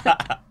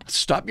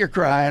 Stop your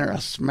crying, or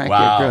I'll smack you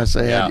Wow. across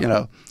the head. Yeah. You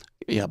know,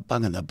 yeah,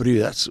 bung in the brew.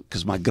 That's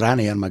because my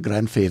granny and my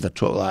grandfather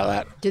talked like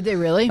that. Did they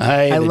really?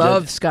 Aye, I they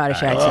love did.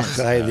 Scottish accents.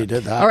 Ugh, aye, they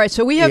did that. All right,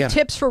 so we have Yeah.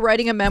 tips for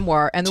writing a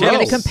memoir, and we're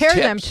going to Tips. compare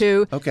them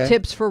to Okay.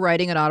 tips for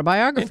writing an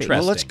autobiography. Interesting.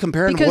 Well, let's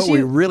compare them to Because what we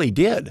you- really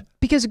did.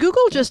 Because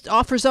Google just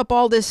offers up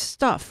all this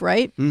stuff,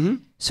 right? Mm-hmm.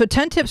 So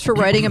 10 tips for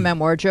writing a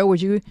memoir. Joe, would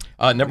you?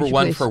 Number would you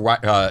one please?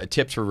 for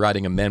tips for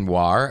writing a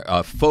memoir.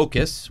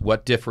 Focus.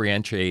 What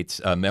differentiates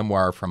a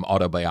memoir from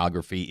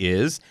autobiography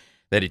is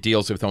that it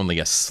deals with only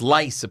a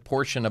slice, a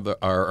portion of,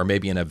 or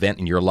maybe an event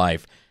in your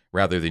life,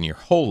 rather than your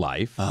whole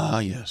life. Ah,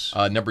 yes.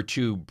 Number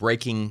two,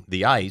 breaking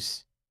the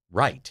ice.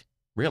 Right.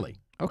 Really.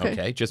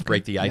 Okay. Just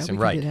break the ice we and can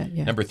write. do that,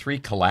 yeah. Number three,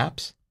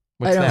 collapse.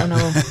 What's I don't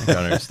that? know. I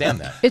don't understand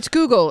that. It's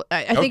Google.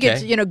 I think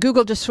it's, Okay.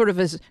 Google just sort of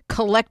is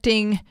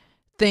collecting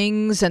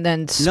things and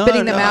then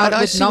spitting them out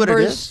I with see what it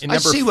numbers. is. In I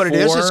number see what it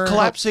is. It's four-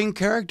 collapsing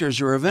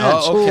characters or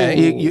events. Oh,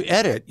 okay. You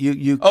edit.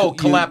 You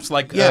Collapse,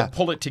 like yeah.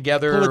 pull it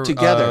together. Pull it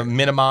together.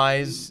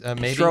 Minimize,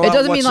 maybe. Throw It out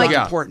doesn't what's mean like-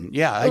 not important.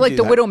 Yeah, I like do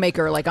the that.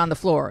 Widowmaker, like on the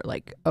floor.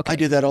 Like, okay. I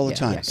do that all the Yeah,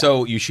 time. yeah.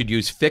 So you should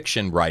use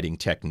fiction writing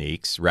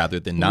techniques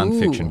rather than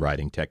nonfiction Ooh.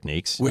 writing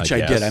techniques. Which I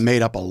guess. did. I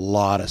made up a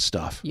lot of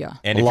stuff. Yeah.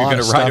 And A if you're lot going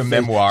of to write a stuff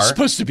that's memoir,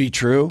 supposed to be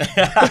true.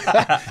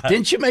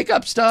 Didn't you make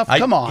up stuff?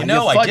 Come on,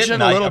 I fudged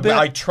didn't. it a little bit.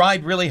 I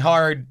tried really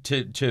hard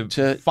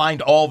to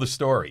find all the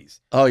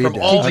stories Oh, you from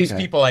did. all these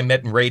Okay. people I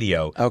met in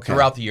radio Okay.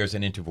 throughout the years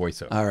and into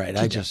voiceover. All right,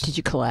 Did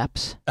you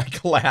collapse? I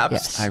collapsed.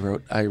 Yes. I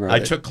wrote. I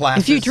it. took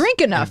classes. If you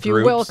drink in enough, you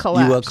groups. will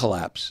collapse. You will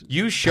collapse.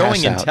 You showing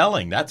Pass and out.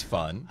 telling. That's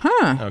fun.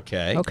 Huh.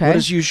 Okay. Okay. What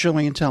is you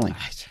showing and telling?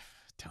 I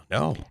don't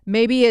know.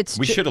 Maybe it's.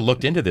 We should have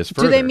looked into this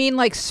further. Do they mean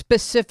like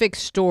specific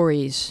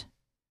stories?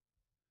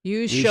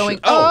 You showing.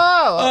 should-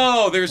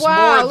 Oh, there's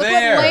wow! more Look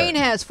there. what Lane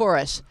has for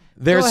us.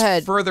 There's Go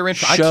ahead. further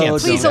info. I Show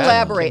can't see Please that.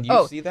 elaborate. Can you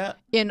Oh. see that?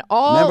 In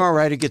all Memoir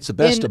writer gets the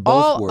best in of both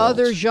all worlds.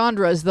 other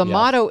genres, the Yes.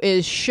 motto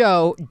is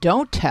show,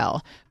 don't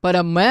tell. But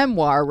a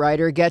memoir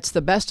writer gets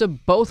the best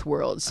of both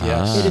worlds.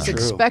 Yes, It is true.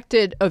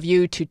 expected of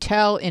you to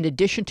tell in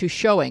addition to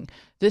showing.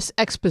 This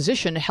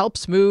exposition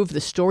helps move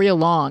the story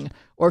along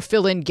or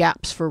fill in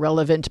gaps for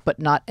relevant but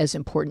not as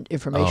important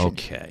information.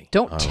 Okay.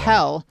 Don't All right.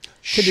 tell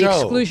to the Show.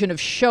 exclusion of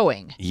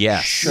showing.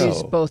 Yes. Show.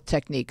 Use both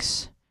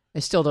techniques. I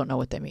still don't know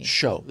what they mean.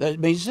 Show. That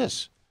means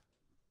this.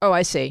 Oh,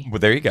 I see. Well,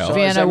 there you go. So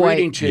Vanna as I'm White.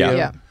 reading to Yeah. you,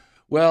 Yeah.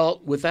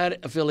 well, with that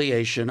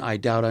affiliation, I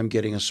doubt I'm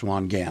getting a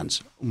Swan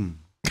Gans.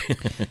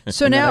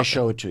 So And then now, I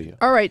show it to you.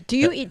 all right. Do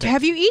you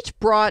have you each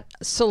brought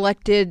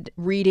selected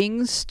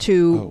readings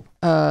to?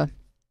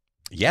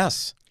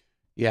 Yes.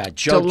 Yeah,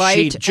 Joe Delight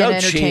cheated. and Joe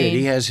entertain. cheated.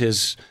 He has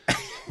his.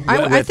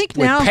 I think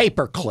with now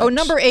paper clips. Oh,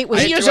 number 8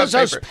 was. He uses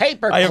those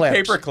paper I clips.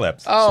 have paper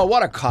clips. Oh,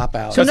 what a cop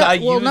out! So Because I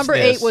well, use number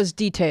this. 8 was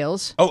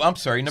details. Oh, I'm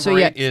sorry. Number So,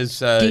 yeah, 8 is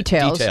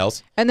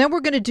Details. And then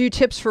we're going to do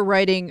tips for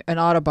writing an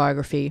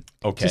autobiography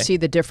Okay. to see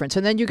the difference.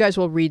 And then you guys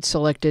will read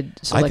selected.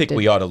 I think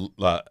we ought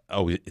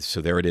to.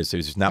 so there it is.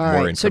 There's not All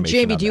more right. information. So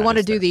Jamie, on do you that, want to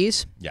is do there?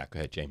 these Yeah, go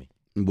ahead, Jamie.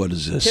 What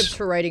is this? tips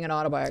for writing an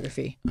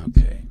autobiography?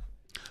 Okay.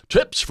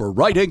 Tips for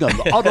writing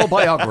an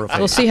autobiography.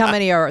 We'll see how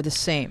many are the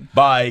same.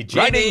 By Writing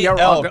Jamie your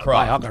L.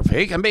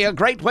 autobiography can be a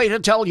great way to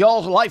tell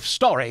your life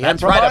story and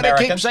That's right, provide a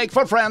Americans. keepsake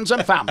for friends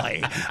and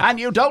family. And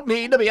you don't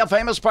need to be a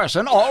famous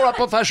person or a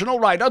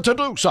professional writer to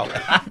do so.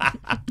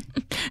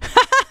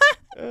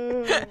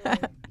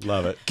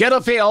 Love it. Get a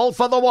feel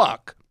for the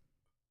work.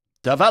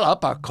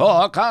 Develop a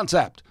core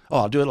concept. Oh,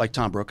 I'll do it like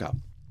Tom Brokaw.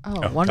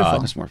 Oh, wonderful.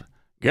 That's more.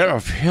 Get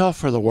a feel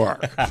for the work.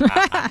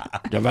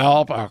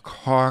 Develop a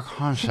core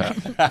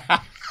concept.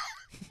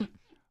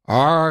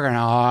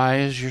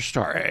 Organize your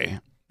story.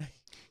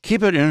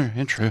 Keep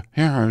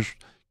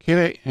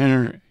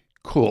it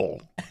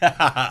cool.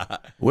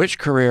 Which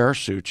career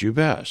suits you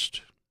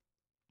best?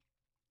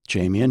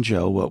 Jamie and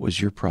Joe, what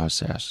was your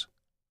process?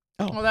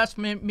 Well, that's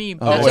me.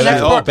 Oh, That's well, the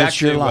next oh, part. that's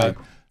back your to, line.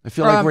 I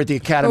feel like we're at the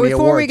Academy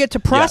Before Awards. we get to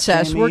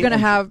process, Jamie we're going to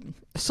and- have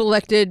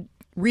selected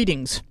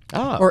readings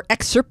Ah. or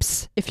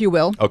excerpts, if you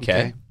will.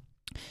 Okay.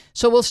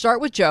 So we'll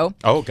start with Joe.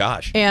 Oh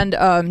gosh, And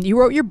you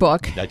wrote your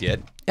book, I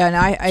did. and So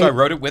I I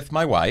wrote it with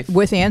my wife.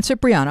 with Ann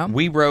Cipriano.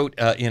 We wrote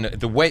in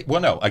the way.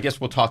 Well, no, I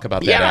guess we'll talk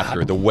about that Yeah.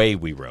 after. The way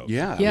we wrote.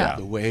 Yeah, Yeah.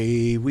 the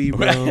way we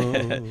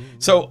roll.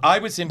 So I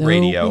was in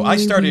radio. I way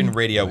started we in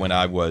radio when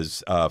I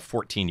was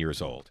 14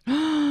 years old.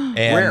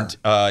 And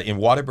in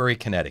Waterbury,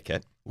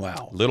 Connecticut.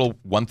 Wow. Little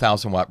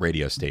 1,000 watt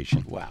radio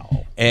station.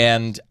 Wow.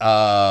 And,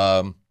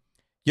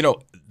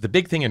 the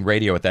big thing in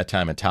radio at that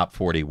time in Top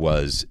 40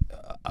 was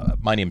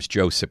my name's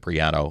Joe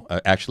Cipriano.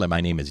 Actually,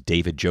 my name is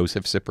David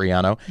Joseph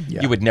Cipriano.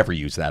 Yeah. You would never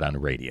use that on the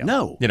radio.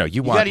 No. You know,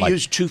 you got want to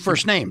use two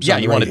first names. Yeah,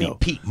 on the you want to radio.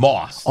 be Pete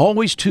Moss.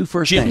 Always two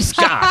first Jim names.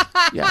 Scott.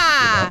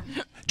 Yeah.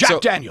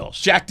 Jack Daniels.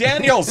 Jack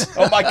Daniels.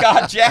 Oh, my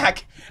God,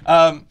 Jack.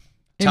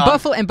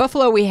 In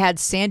Buffalo, we had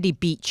Sandy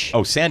Beach.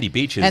 Oh, Sandy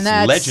Beach is and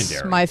that's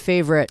legendary. my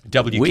favorite.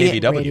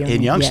 WKBW.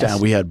 In Youngstown,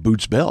 Yes. we had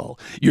Boots Bell.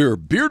 Your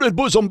bearded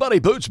bosom buddy,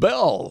 Boots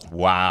Bell.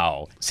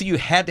 Wow. See, you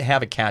had to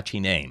have a catchy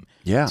name.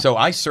 Yeah. So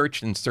I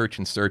searched and searched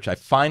and searched. I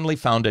finally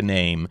found a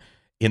name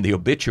in the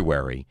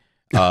obituary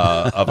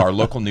of our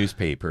local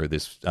newspaper.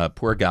 This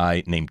poor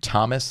guy named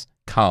Thomas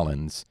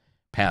Collins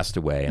passed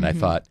away. And I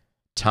thought,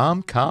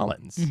 Tom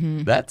Collins.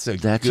 That's a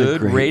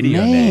good great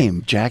radio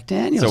name. Jack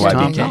Daniels. So Tom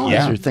I became, Collins.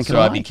 yeah. You're thinking So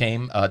I alike.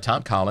 became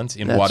Tom Collins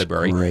in That's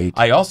Waterbury. great.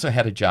 I also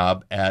had a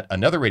job at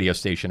another radio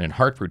station in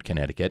Hartford,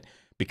 Connecticut.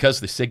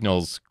 Because the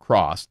signals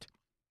crossed,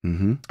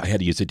 I had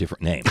to use a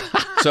different name.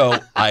 So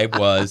I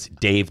was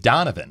Dave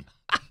Donovan.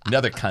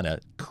 Another kind of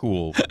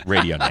cool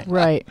radio name.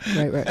 Right.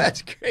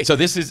 That's great. So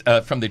this is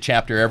from the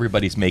chapter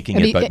Everybody's Making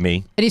And It But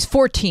Me. And he's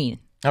 14.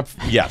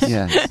 Yes.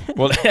 Yeah.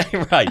 Well,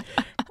 right.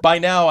 By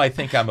now, I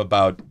think I'm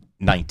about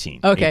 19.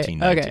 Okay. 18,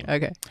 19.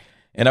 Okay.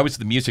 And I was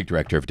the music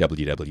director of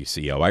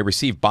WWCO. I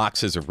received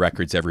boxes of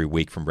records every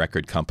week from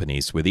record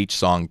companies, with each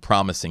song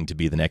promising to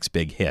be the next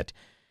big hit.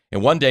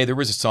 And one day there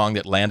was a song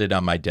that landed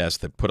on my desk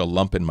that put a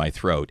lump in my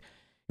throat.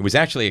 It was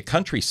actually a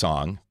country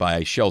song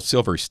by Shel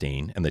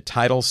Silverstein, and the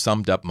title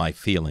summed up my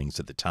feelings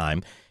at the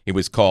time. It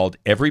was called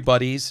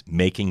Everybody's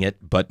Making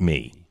It But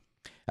Me.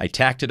 I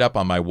tacked it up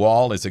on my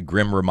wall as a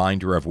grim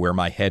reminder of where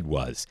my head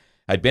was.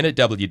 I'd been at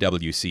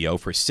WWCO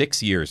for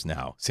 6 years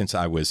now, since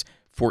I was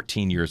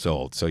 14 years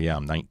old. So yeah,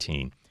 I'm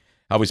 19.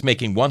 I was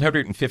making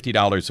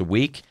 $150 a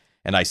week,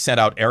 and I sent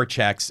out air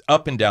checks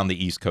up and down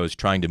the East Coast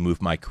trying to move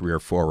my career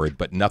forward,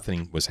 but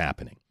nothing was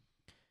happening.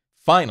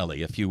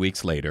 Finally, a few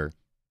weeks later,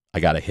 I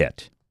got a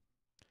hit.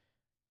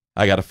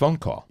 I got a phone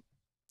call.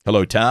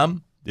 Hello,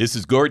 Tom. This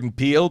is Gordon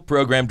Peele,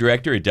 program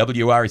director at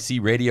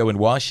WRC Radio in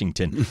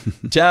Washington.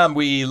 Tom,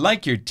 we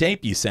like your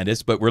tape you sent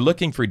us, but we're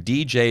looking for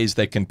DJs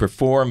that can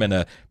perform in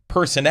a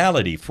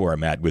personality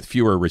format with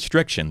fewer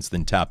restrictions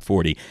than Top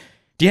 40.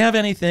 Do you have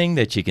anything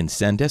that you can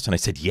send us? And I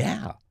said,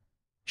 yeah,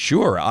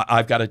 sure.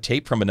 I've got a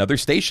tape from another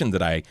station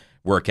that I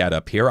work at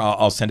up here.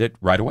 I'll send it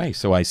right away.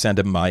 So I sent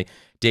him my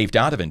Dave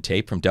Donovan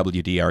tape from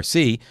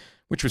WDRC,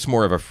 which was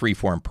more of a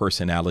freeform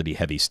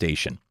personality-heavy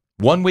station.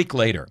 1 week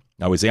later,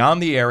 I was on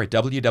the air at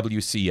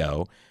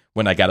WWCO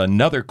when I got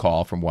another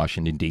call from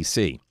Washington,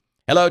 D.C.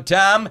 Hello,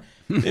 Tom.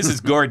 This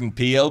is Gordon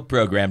Peele,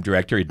 program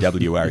director at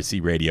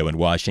WRC Radio in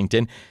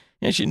Washington.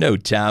 As you know,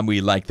 Tom, we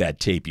like that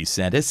tape you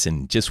sent us,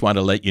 and just want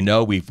to let you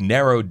know we've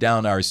narrowed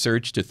down our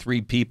search to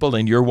 3 people,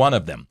 and you're one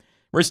of them.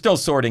 We're still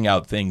sorting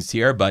out things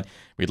here, but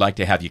we'd like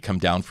to have you come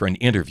down for an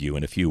interview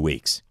in a few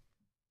weeks.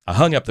 I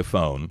hung up the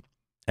phone,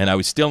 and I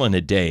was still in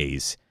a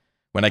daze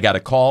when I got a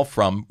call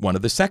from one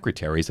of the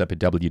secretaries up at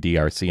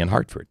WDRC in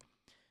Hartford.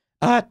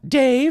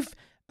 Dave,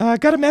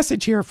 got a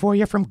message here for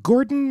you from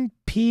Gordon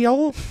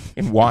Peele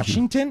in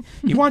Washington.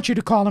 He wants you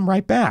to call him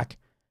right back.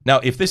 Now,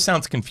 if this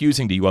sounds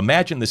confusing to you,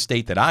 imagine the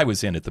state that I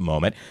was in at the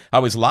moment. I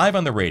was live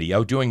on the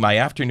radio doing my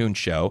afternoon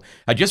show.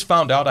 I just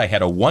found out I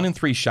had a 1 in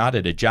 3 shot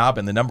at a job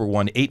in the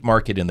 #1 8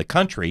 market in the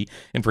country,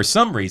 and for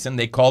some reason,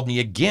 they called me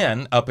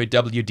again up at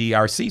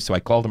WDRC, so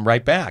I called him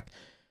right back.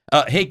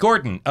 Hey,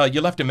 Gordon,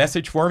 you left a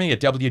message for me at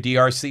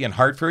WDRC in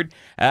Hartford?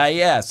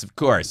 Yes, of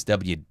course,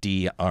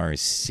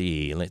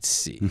 WDRC. Let's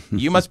see.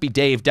 You must be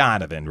Dave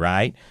Donovan,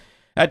 right?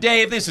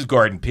 Dave, this is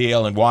Gordon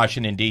Peele in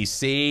Washington,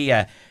 D.C.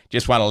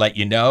 Just want to let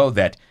you know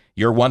that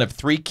you're one of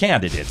 3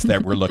 candidates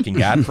that we're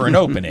looking at for an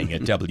opening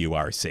at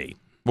WRC.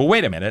 Well,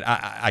 wait a minute.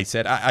 I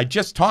said, I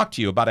just talked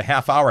to you about a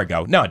half hour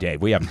ago. No, Dave,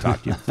 we haven't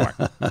talked to you before.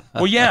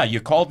 Well, yeah,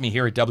 you called me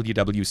here at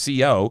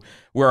WWCO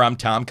where I'm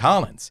Tom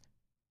Collins.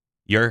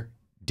 You're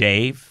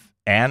Dave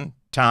and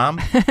Tom?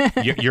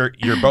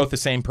 You're both the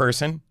same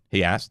person?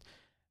 He asked.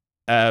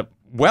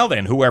 Well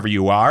then, whoever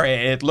you are,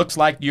 it looks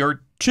like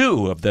you're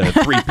 2 of the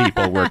 3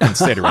 people we're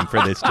considering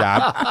for this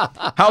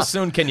job. How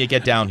soon can you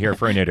get down here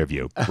for an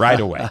interview? Right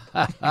away.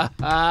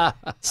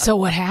 So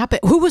what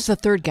happened? Who was the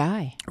third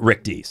guy?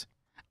 Rick Dees.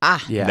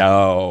 Yeah.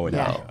 No.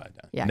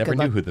 Yeah, Never good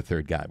knew luck. who the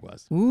third guy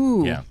was.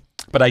 Ooh. Yeah.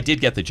 But I did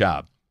get the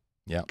job.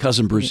 Yeah.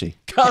 Cousin Brucey.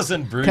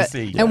 Cousin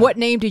Brucey. And what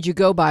name did you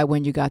go by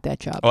when you got that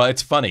job? Well,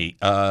 it's funny.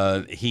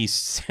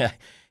 He's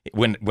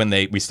when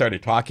we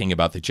started talking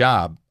about the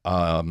job.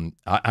 I'm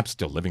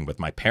still living with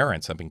my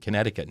parents up in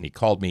Connecticut, and he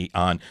called me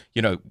on.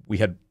 We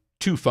had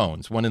 2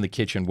 phones, one in the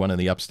kitchen, one in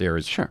the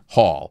upstairs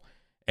hall,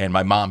 and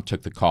my mom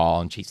took the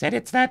call, and she said,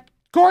 "It's that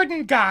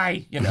Gordon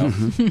guy,"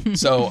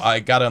 So I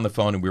got on the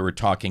phone, and we were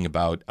talking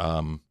about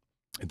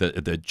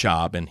the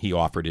job, and he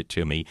offered it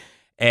to me.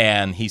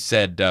 And he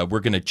said, "We're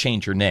going to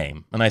change your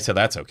name." And I said,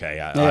 "That's okay.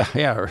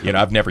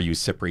 I've never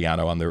used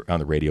Cipriano on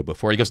the radio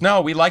before." He goes,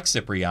 "No, we like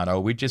Cipriano.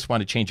 We just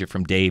want to change it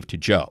from Dave to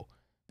Joe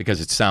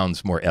because it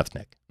sounds more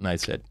ethnic." And I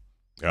said,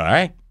 "All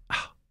right,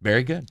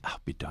 very good."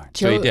 I'll be darned.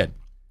 So he did.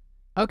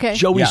 Okay.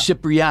 Joey Yeah.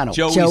 Cipriano.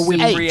 Joey.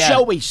 Hey,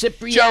 Joey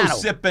Cipriano. Joe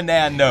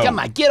Cipriano. Come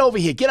on, get over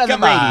here. Get on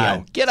Come the radio.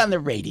 on. Get on the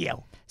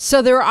radio.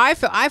 So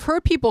I've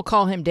heard people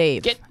call him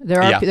Dave.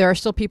 There are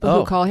still people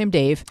who call him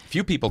Dave.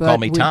 Few people But call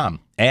me Tom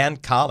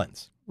and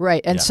Collins.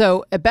 Right. And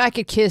so back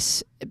at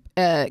Kiss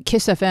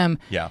FM,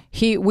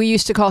 we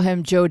used to call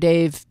him Joe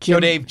Dave.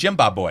 Jim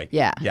Bob Boy.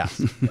 Yeah. Yeah.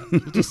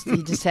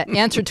 He just had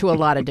answered to a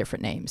lot of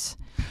different names.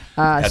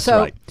 That's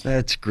right.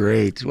 That's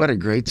great. What a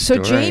great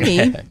So story.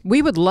 Jamie,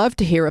 we would love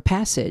to hear a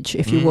passage,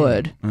 if you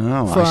would,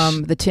 Oh,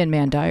 from the Tin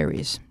Man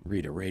Diaries.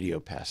 read a radio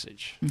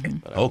passage.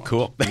 But I Oh, won't.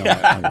 cool. No,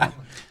 I won't.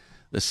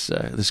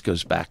 This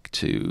goes back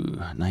to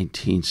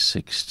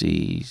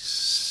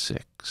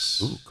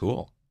 1966. Ooh,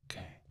 cool.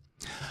 Okay.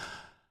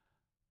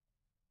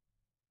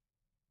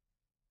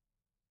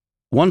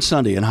 One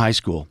Sunday in high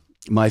school,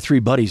 my three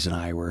buddies and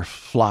I were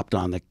flopped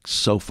on the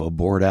sofa,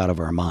 bored out of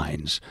our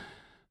minds.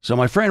 So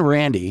my friend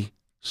Randy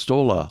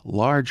stole a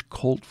large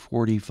Colt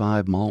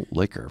 45 malt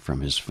liquor from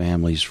his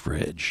family's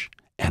fridge,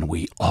 and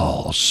we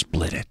all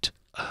split it.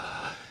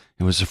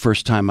 It was the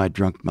first time I'd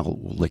drunk malt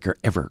liquor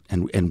ever,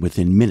 and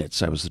within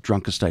minutes I was the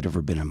drunkest I'd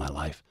ever been in my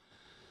life.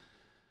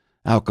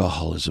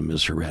 Alcoholism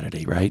is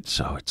heredity, right?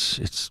 So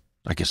it's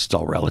I guess it's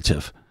all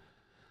relative.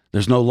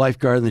 There's no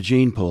lifeguard in the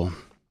gene pool.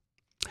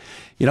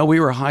 You know,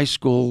 we were high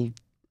school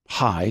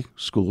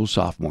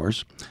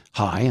sophomores,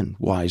 high and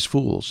wise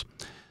fools.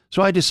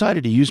 So I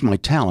decided to use my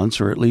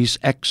talents, or at least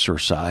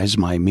exercise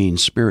my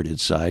mean-spirited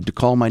side, to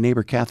call my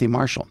neighbor Kathy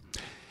Marshall.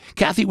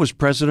 Kathy was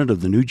president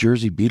of the New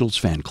Jersey Beatles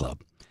fan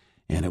club,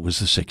 and it was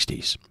the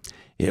 60s.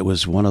 It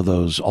was one of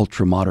those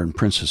ultra-modern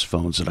princess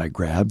phones that I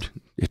grabbed.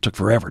 It took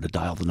forever to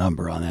dial the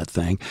number on that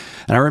thing.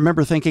 And I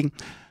remember thinking,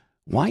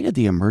 why did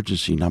the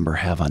emergency number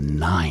have a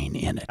 9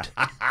 in it?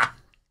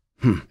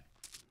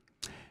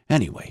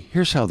 Anyway,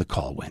 here's how the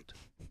call went.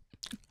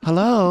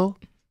 Hello?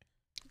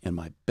 In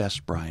my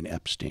best Brian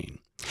Epstein.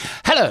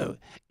 Hello,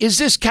 is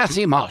this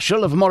Kathy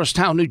Marshall of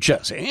Morristown, New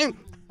Jersey?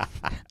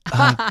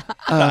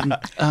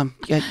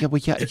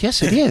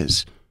 Yes, it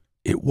is.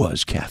 It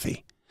was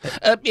Kathy.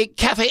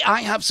 Kathy,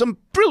 I have some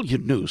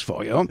brilliant news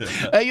for you.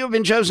 You've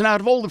been chosen out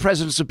of all the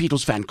presidents of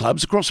Beatles fan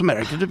clubs across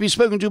America to be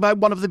spoken to by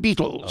one of the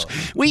Beatles.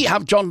 We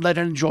have John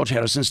Lennon and George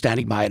Harrison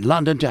standing by in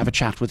London to have a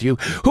chat with you.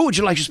 Who would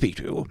you like to speak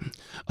to?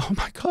 Oh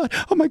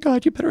my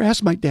God, you better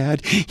ask my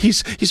dad.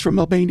 He's from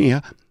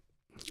Albania.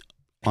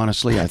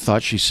 Honestly, I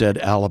thought she said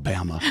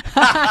Alabama.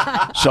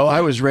 So I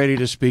was ready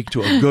to speak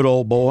to a good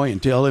old boy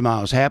and tell him I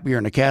was happier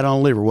than a cat on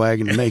a liver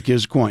wagon to make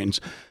his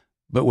acquaintance.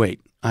 But wait,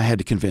 I had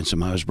to convince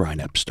him I was Brian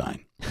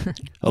Epstein.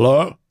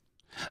 Hello?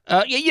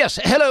 Yes,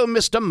 hello,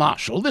 Mr.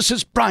 Marshall. This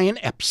is Brian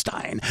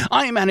Epstein.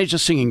 I manage a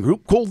singing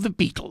group called the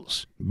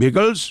Beatles.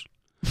 Beagles?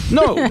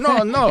 No.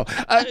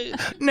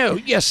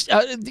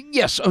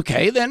 Yes,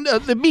 okay, then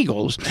the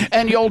Beagles.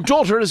 And your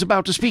daughter is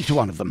about to speak to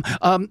one of them.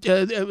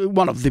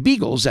 One of the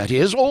Beagles, that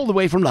is, all the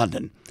way from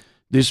London.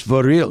 This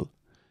for real?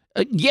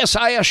 Yes,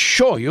 I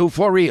assure you,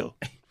 for real.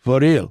 For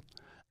real.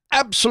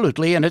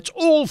 Absolutely, and it's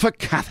all for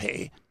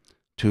Kathy.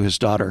 To his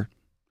daughter,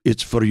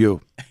 it's for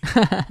you.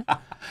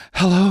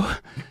 Hello?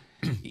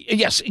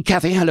 Yes,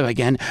 Kathy, hello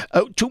again.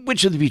 To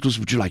which of the Beatles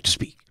would you like to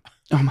speak?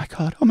 Oh, my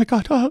God.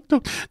 Oh,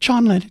 no.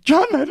 John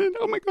Lennon.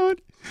 Oh, my God.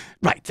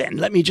 Right, then,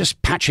 let me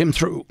just patch him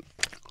through.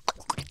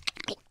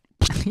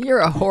 You're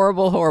a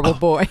horrible, horrible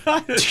boy.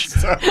 This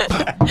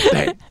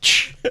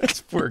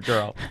poor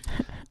girl.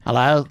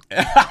 Hello?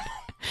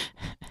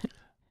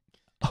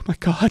 Oh, my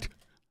God.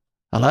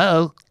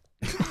 Hello?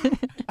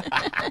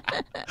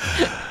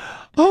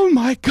 Oh,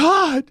 my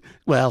God.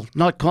 Well,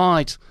 not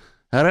quite.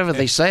 However,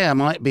 they say I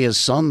might be his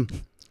son.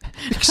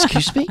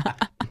 Excuse me?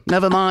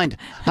 Never mind.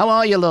 How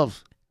are you,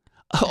 love?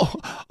 Oh,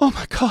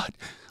 my God.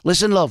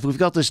 Listen, love, we've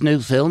got this new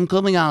film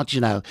coming out,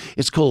 you know.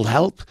 It's called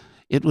Help.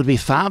 It would be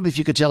fab if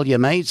you could tell your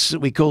mates that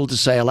we called to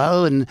say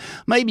hello, and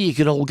maybe you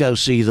could all go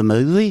see the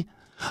movie.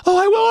 Oh,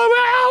 I will.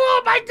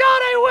 Oh, my God,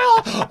 I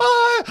will.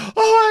 Oh,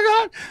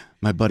 my God.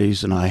 My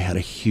buddies and I had a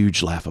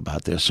huge laugh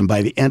about this, and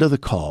by the end of the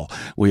call,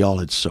 we all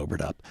had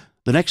sobered up.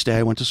 The next day,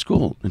 I went to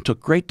school and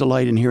took great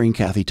delight in hearing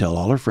Kathy tell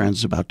all her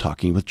friends about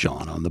talking with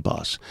John on the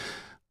bus.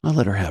 I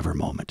let her have her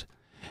moment.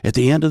 At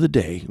the end of the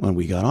day, when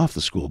we got off the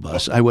school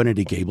bus, I went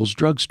into Gable's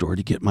drugstore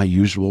to get my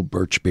usual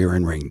birch beer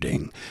and ring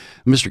ding.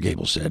 Mr.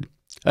 Gable said,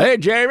 "Hey,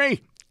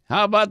 Jamie,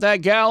 how about that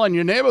gal in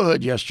your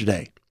neighborhood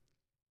yesterday?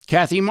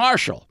 Kathy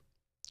Marshall.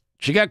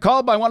 She got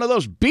called by one of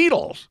those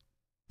Beatles."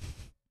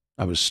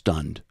 I was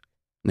stunned,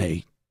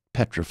 nay,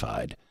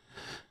 petrified.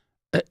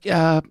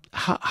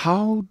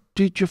 How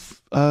did you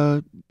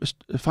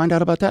find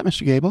out about that,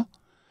 Mr. Gable?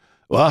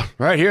 Well,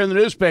 right here in the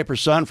newspaper,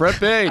 son, front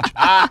page.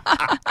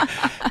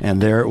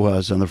 And there it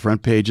was on the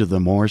front page of the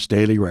Morris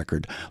Daily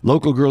Record.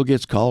 Local girl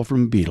gets call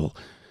from Beatle.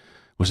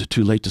 Was it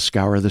too late to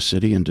scour the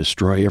city and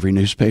destroy every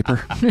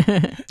newspaper?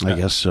 I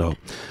guess so.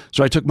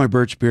 So I took my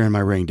birch beer and my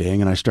ring ding,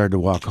 and I started to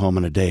walk home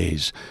in a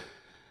daze.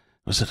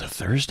 Was it a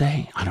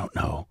Thursday? I don't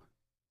know.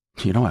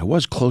 You know, I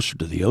was closer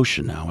to the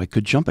ocean now. I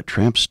could jump a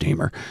tramp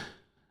steamer.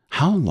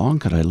 How long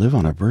could I live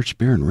on a Birch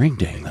Beer and Ring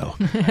Ding, though?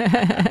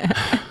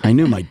 I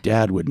knew my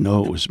dad would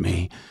know it was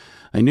me.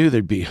 I knew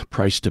there'd be a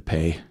price to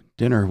pay.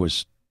 Dinner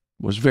was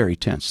very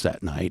tense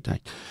that night.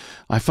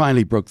 I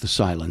finally broke the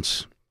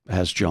silence,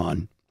 asked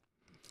John.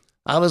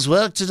 How was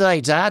work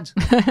today, Dad?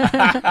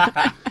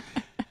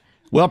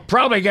 We'll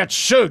probably get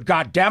sued,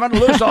 goddammit,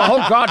 lose the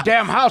whole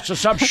goddamn house to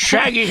some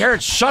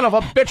shaggy-haired son of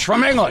a bitch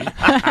from England.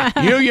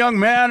 You young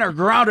men are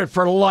grounded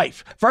for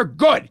life. For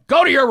good.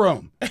 Go to your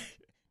room.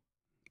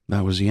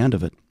 That was the end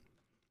of it.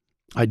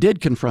 I did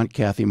confront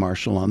Kathy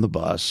Marshall on the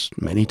bus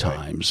many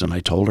times, and I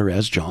told her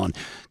as John,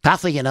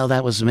 Kathy, you know,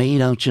 that was me,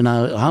 don't you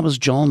know? I was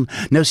John.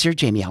 No, sir,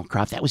 Jamie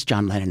Elcroft. That was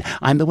John Lennon.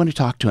 I'm the one who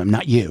talked to him,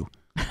 not you.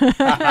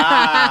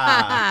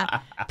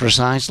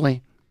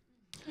 Precisely.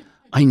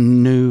 I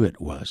knew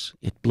it was.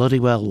 It bloody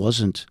well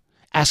wasn't.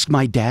 Ask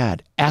my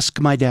dad.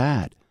 Ask my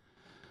dad.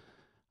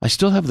 I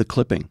still have the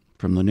clipping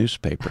from the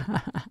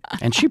newspaper,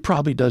 and she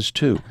probably does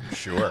too.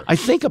 Sure. I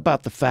think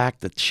about the fact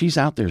that she's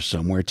out there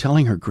somewhere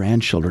telling her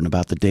grandchildren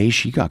about the day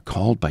she got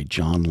called by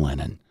John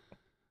Lennon.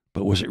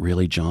 But was it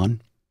really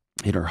John?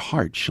 In her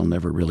heart, she'll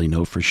never really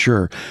know for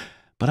sure,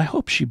 but I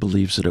hope she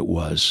believes that it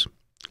was.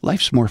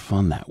 Life's more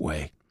fun that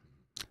way.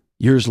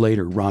 Years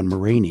later, Ron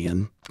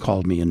Moranian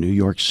called me in New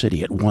York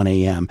City at 1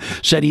 a.m.,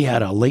 said he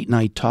had a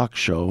late-night talk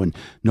show and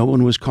no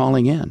one was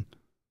calling in.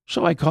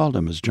 So I called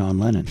him as John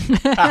Lennon.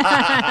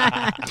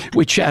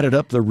 We chatted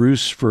up the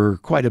ruse for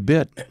quite a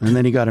bit, and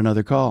then he got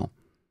another call.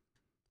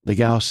 The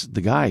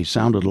guy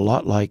sounded a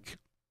lot like,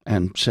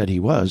 and said he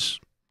was,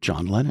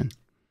 John Lennon.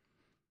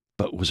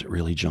 But was it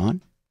really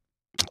John?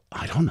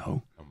 I don't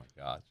know. Oh, my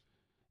God.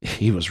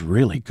 He was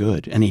really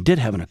good, and he did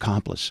have an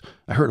accomplice.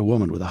 I heard a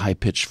woman with a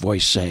high-pitched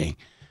voice saying,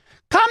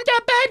 "Come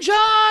to bed,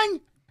 John!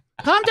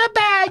 Come to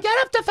bed!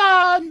 Get up the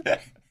phone!"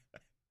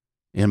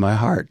 In my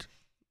heart,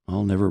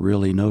 I'll never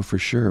really know for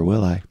sure,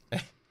 will I?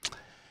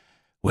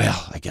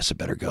 Well, I guess I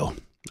better go.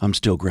 I'm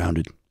still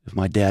grounded. If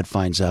my dad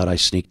finds out I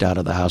sneaked out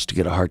of the house to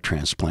get a heart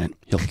transplant,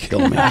 he'll kill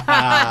me.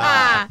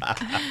 That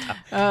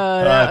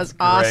was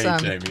awesome.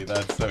 Great, Jamie.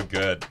 That's so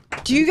good.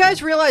 Do you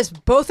guys realize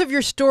both of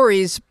your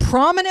stories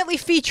prominently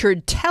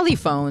featured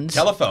telephones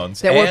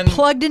that were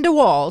plugged into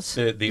walls?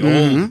 The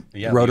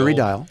old rotary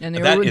dial. And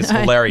that is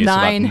hilarious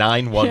about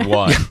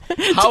 911.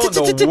 How in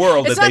the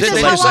world did they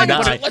select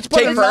 9? Let's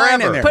put a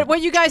 9 in there. But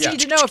what you guys need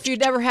to know, if you've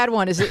never had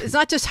one, is it's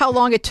not just how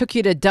long it took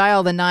you to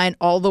dial the 9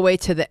 all the way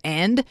to the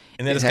end.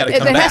 And then it's got to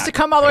come It back. has to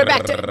come all the way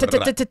back.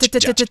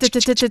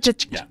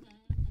 Yeah.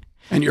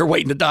 And you're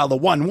waiting to dial the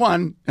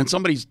 11, and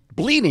somebody's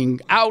bleeding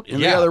out in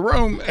the other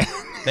room.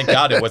 Thank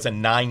God it wasn't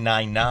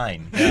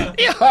 999.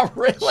 Yeah,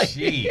 really.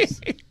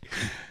 Jeez.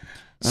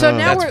 So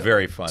now that's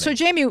very funny. So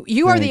Jamie,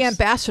 you are the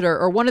ambassador,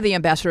 or one of the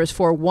ambassadors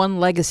for One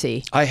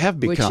Legacy. I have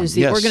become, which is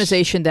the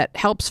organization that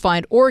helps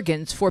find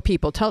organs for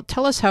people.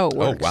 Tell us how it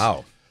works. Oh,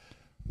 wow.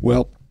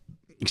 Well,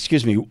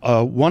 excuse me.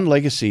 One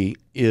Legacy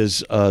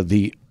is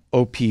the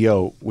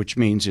OPO, which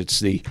means it's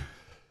the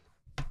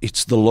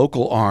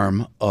local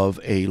arm of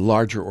a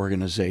larger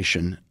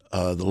organization.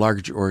 The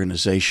larger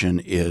organization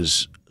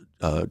is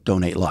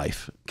Donate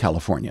Life,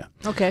 California.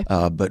 Okay.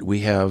 But we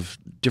have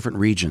different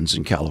regions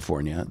in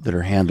California that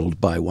are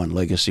handled by One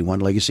Legacy. One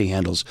Legacy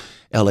handles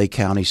L.A.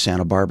 County,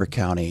 Santa Barbara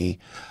County,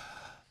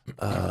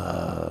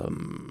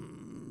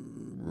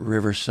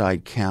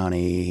 Riverside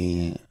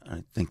County.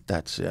 I think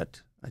that's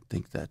it.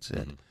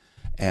 Mm-hmm.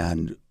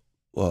 And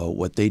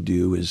what they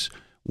do is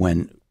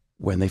when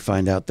they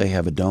find out they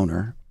have a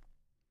donor,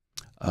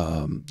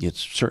 it's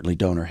certainly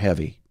donor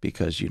heavy,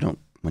 because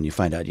when you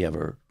find out you have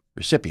a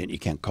recipient, you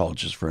can't call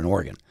just for an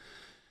organ.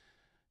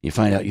 You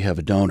find out you have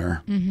a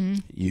donor,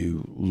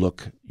 you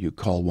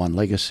call One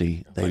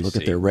Legacy, they look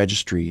at their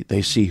registry,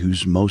 they see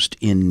who's most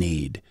in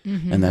need,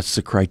 and that's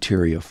the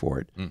criteria for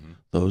it. Mm-hmm.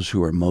 Those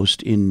who are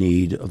most in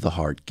need of the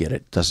heart get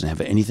it. Doesn't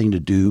have anything to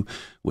do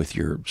with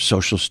your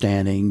social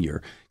standing,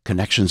 your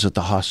connections at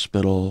the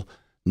hospital,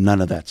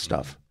 none of that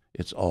stuff.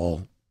 It's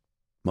all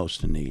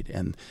most in need.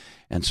 And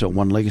so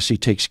One Legacy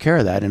takes care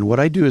of that. And what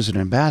I do as an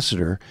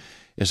ambassador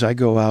is I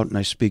go out and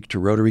I speak to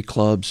Rotary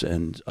clubs,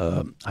 and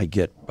I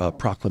get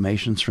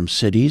proclamations from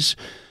cities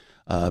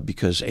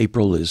because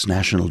April is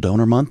National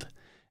Donor Month,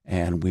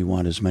 and we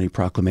want as many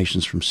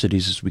proclamations from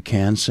cities as we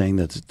can saying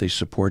that they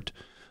support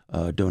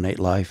Donate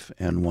Life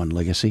and One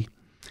Legacy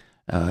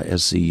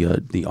as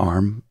the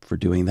arm for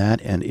doing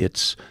that. And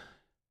it's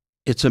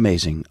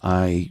amazing.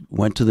 I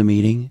went to the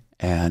meeting,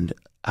 and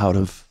out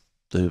of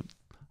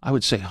I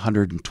would say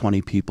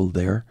 120 people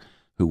there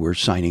who were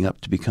signing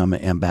up to become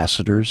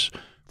ambassadors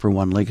for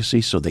One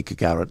Legacy, so they could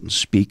go out and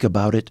speak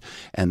about it,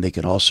 and they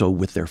could also,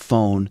 with their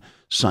phone,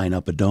 sign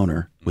up a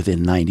donor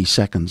within 90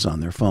 seconds on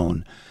their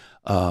phone.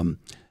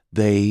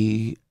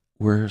 They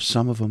were,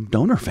 some of them,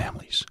 donor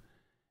families.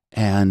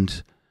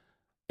 And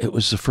it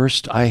was the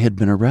first I had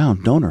been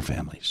around donor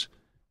families,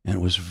 and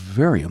it was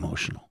very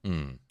emotional.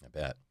 I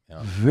bet. Yeah.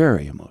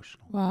 Very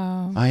emotional.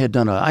 Wow. I'd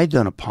done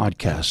a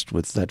podcast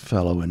with that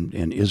fellow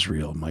in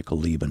Israel, Michael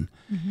Lieben,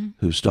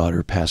 whose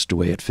daughter passed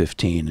away at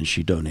 15, and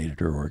she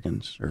donated her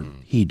organs, or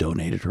he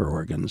donated her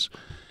organs.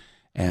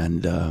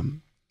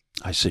 And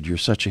I said, "You're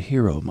such a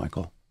hero,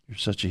 Michael. You're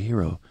such a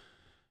hero."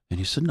 And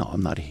he said, "No,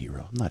 I'm not a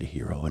hero. I'm not a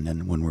hero." And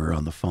then when we were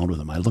on the phone with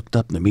him, I looked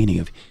up the meaning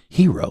of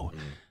hero.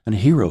 And a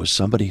hero is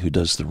somebody who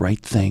does the right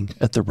thing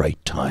at the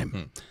right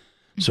time.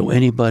 So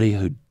anybody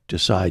who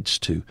decides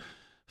to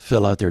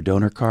fill out their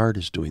donor card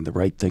is doing the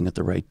right thing at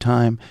the right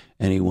time.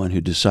 Anyone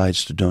who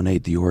decides to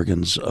donate the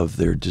organs of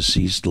their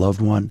deceased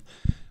loved one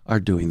are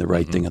doing the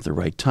right thing at the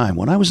right time.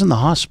 When I was in the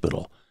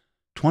hospital,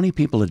 20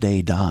 people a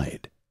day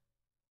died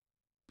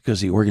because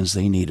the organs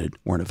they needed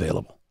weren't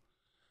available.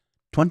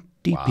 20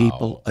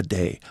 people a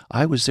day.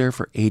 I was there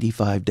for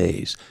 85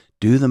 days.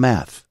 Do the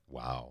math.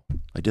 Wow.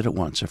 I did it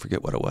once. I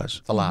forget what it was.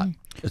 It's a lot.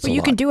 It's Well, a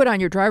you lot. can do it on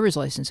your driver's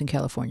license in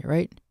California,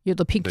 right? You have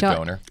the pink The dot.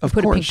 donor. Of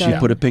put a course, pink you dot.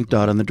 put a pink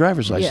dot on the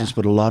driver's license, Yeah.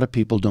 but a lot of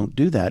people don't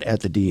do that at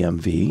the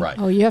DMV. Right.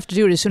 Oh, you have to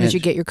do it as soon as And you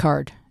get your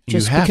card. you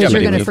Just have because to you're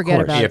do going it, to of forget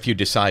course. about it. If you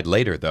decide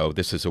later, though,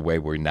 this is a way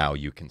where now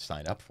you can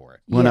sign up for it.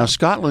 Well, Yeah. now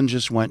Scotland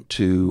just went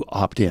to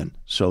opt in,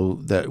 so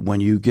that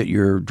when you get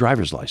your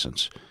driver's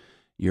license,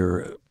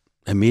 you're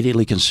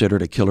immediately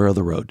considered a killer of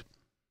the road,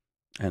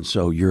 and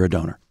so you're a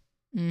donor.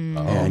 Mm.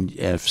 Oh. And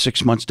if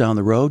 6 months down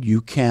the road,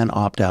 you can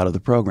opt out of the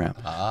program.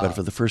 But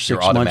for the first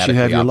You're 6 months you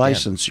have automatically your opt in.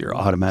 license, you're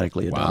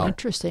automatically a Wow. donor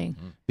Interesting.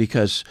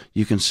 because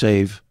you can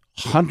save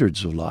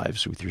hundreds of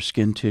lives with your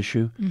skin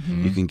tissue.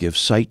 Mm-hmm. You can give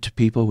sight to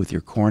people with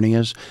your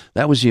corneas.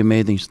 That was the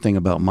amazing thing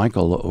about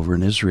Michael over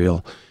in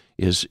Israel.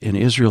 Is in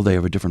Israel they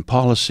have a different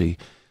policy.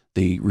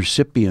 The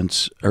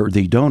recipients or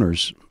the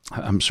donors,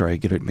 I'm sorry, I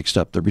get it mixed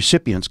up. The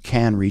recipients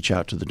can reach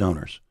out to the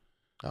donors.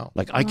 Oh.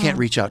 Like I can't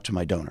reach out to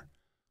my donor.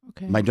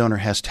 Okay. My donor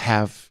has to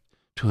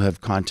have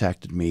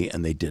contacted me,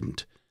 and they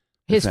didn't.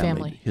 The His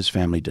family. His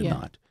family did Yeah.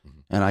 not.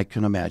 And I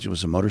can imagine it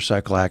was a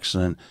motorcycle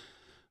accident.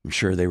 I'm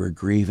sure they were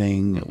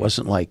grieving. It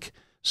wasn't like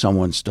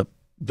someone's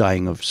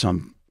dying of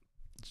some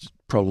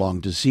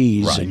prolonged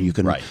disease, Right, and you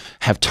can right.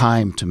 have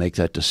time to make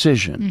that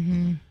decision.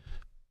 Mm-hmm.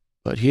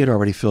 But he had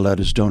already filled out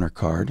his donor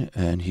card,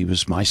 and he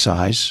was my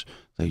size.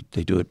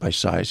 They do it by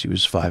size. He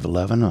was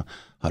 5'11",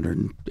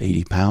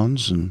 180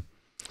 pounds, and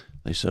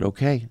they said,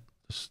 "Okay,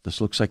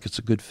 this looks like it's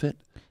a good fit."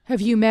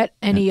 Have you met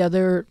any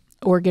other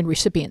organ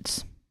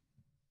recipients?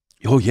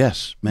 Oh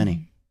yes,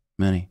 many,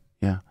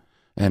 yeah,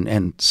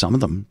 and some of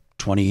them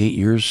 28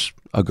 years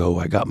ago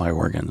I got my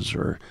organs,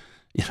 or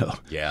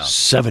Yeah.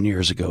 7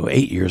 years ago,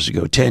 8 years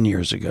ago, 10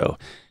 years ago.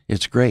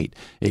 It's great.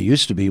 It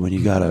used to be when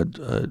you got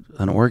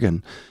an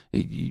organ,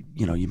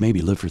 you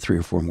maybe live for 3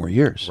 or 4 more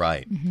years,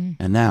 Right.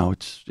 and now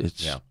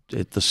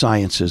the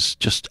science is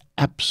just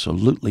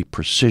absolutely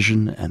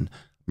precision and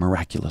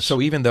miraculous.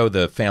 So even though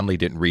the family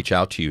didn't reach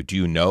out to you, do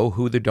you know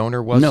who the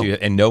donor was? No.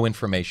 And no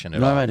information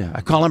at no all? idea.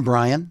 I call him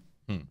Brian.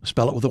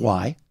 Spell it with a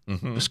Y,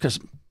 just because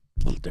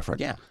a little different.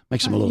 Yeah.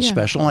 Makes him a little Yeah.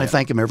 special. And I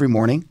thank him every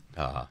morning.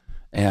 Uh-huh.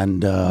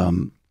 And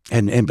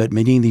but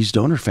meeting these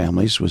donor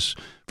families was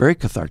very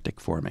cathartic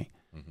for me,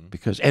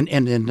 because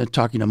and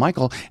talking to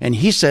Michael, and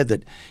he said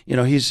that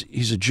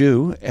he's a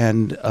Jew,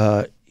 and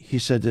he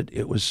said that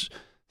it was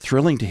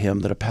thrilling to him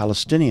that a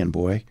Palestinian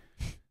boy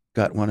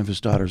got one of his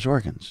daughter's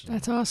organs,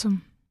 That's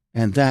awesome.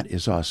 and that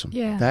is awesome.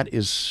 Yeah. That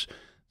is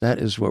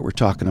what we're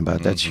talking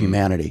about. That's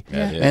humanity.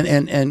 Yeah, it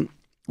is. And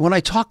when I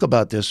talk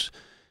about this,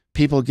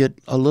 people get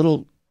a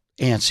little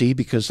antsy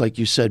because, like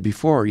you said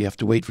before, you have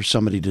to wait for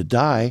somebody to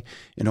die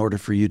in order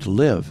for you to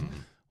live.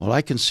 Well,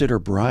 I consider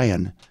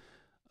Brian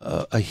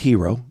a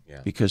hero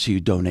because he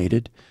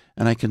donated,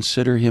 and I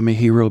consider him a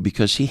hero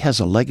because he has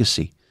a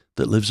legacy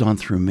that lives on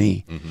through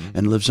me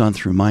and lives on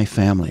through my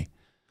family,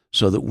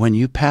 so that when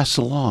you pass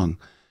along,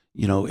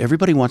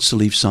 everybody wants to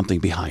leave something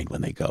behind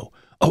when they go.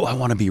 Oh, I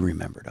want to be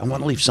remembered. I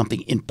want to leave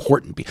something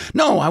important.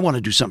 No, I want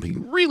to do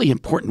something really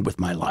important with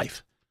my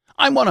life.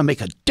 I want to make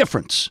a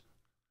difference.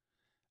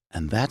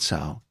 And that's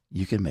how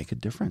you can make a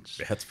difference.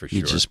 That's for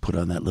You sure. just put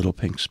on that little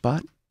pink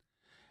spot.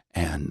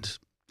 And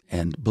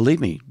believe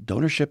me,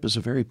 donorship is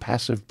a very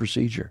passive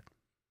procedure.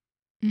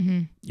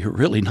 Mm-hmm. You're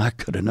really not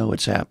going to know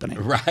what's happening.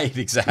 Right,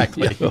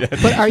 exactly.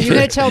 But are you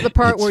going to tell the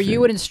part It's where you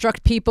would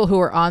instruct people who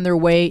are on their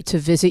way to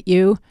visit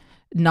you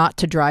not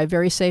to drive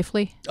very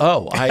safely?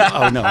 Oh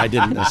no, I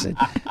didn't.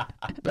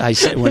 I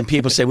said when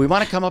people say we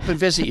want to come up and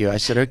visit you, I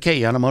said, okay,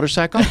 you on a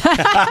motorcycle?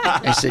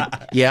 I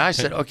said, yeah. I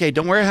said, okay,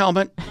 don't wear a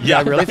helmet.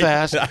 Drive really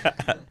fast.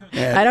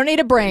 I don't need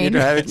a brain.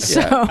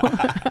 So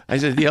I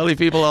said the only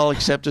people I'll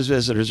accept as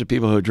visitors are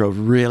people who drove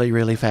really,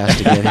 really fast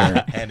to get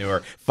here. And who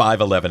are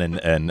 5'11"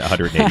 and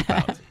 180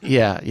 pounds.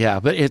 Yeah,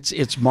 but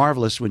it's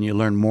marvelous when you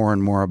learn more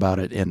and more about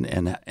it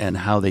and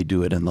how they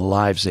do it and the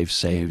lives they've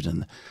saved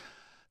and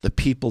the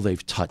people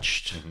they've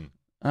touched.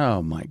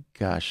 Oh my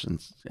gosh,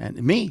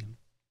 and me,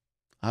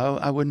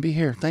 I wouldn't be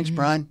here. Thanks,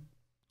 Brian.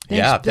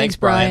 Thanks,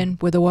 Brian.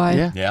 with a Y.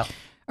 Yeah. Yeah.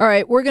 All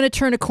right, we're going to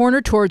turn a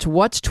corner towards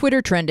what's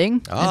Twitter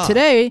trending. Ah. And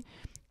today,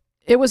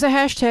 it was a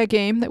hashtag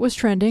game that was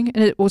trending,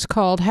 and it was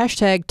called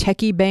hashtag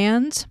Techie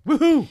Bands.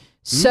 Woohoo!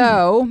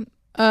 So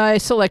I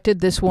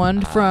selected this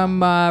one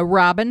from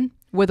Robin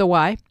with a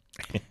Y.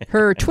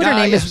 Her Twitter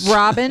name is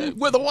Robin.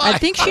 With a Y. I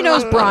think she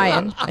knows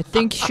Brian. I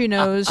think she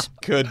knows.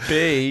 Could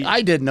be.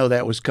 I didn't know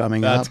that was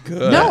coming That's up.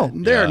 good. No.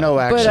 There are no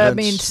accidents. But I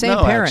mean, same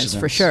No parents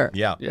for accidents. sure.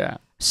 Yeah. Yeah.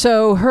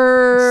 So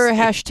her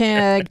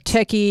hashtag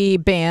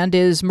techie band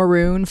is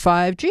Maroon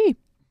 5G.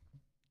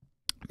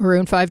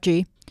 Maroon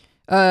 5G.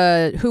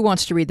 Who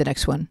wants to read the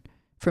next one?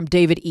 From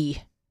David E.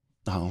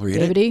 I'll read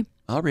David it. E.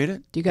 I'll read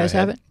it. Do you guys Go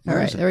have ahead. it? All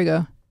right, there we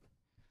go.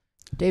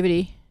 David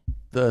E.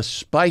 The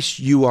Spice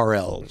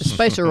URLs.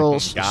 Spicer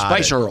Rolls. Got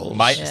Spice it. Earls.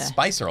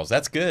 Spice Earls.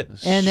 That's good.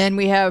 And then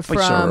we have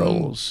Spice from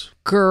Earls.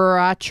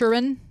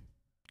 Gerchuran.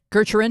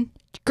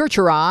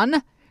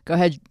 Go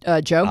ahead,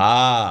 Joe.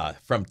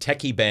 From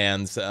techie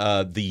bands,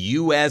 the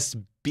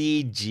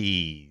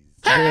USBGs.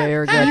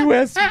 Very good.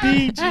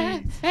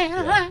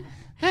 USBGs.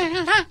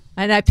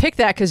 And I picked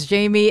that because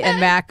Jamie and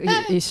Mac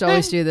used to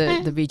always do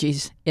the Bee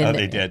Gees. Oh,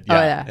 they did. Oh,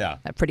 Yeah, yeah.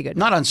 yeah. Pretty good.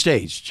 Not on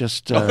stage,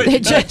 just They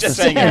just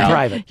hanging in out.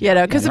 private. You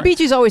know, because the Bee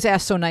Gees always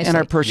ask so nicely. In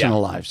our personal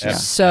Yeah. lives. Yeah. Yeah.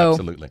 So-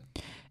 Absolutely.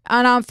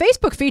 And on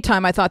Facebook feed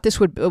time, I thought this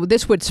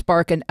would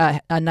spark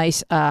a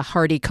nice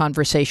hearty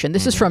conversation.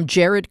 This is from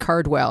Jared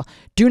Cardwell.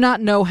 Do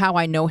not know how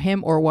I know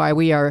him or why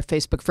we are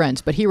Facebook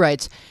friends, but he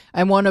writes,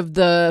 I'm one of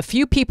the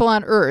few people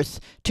on earth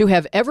to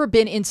have ever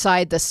been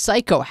inside the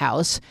Psycho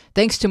House,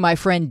 thanks to my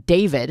friend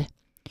David.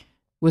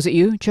 Was it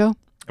you, Joe?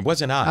 It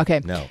wasn't I. Okay.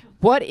 No.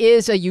 What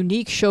is a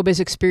unique showbiz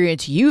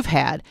experience you've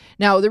had?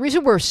 Now, the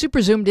reason we're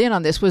super zoomed in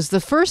on this was the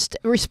first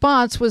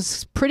response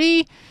was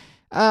pretty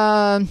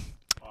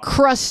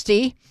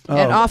crusty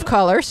and off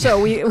color,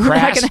 so we're not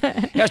Crass.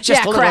 gonna. Yeah, it's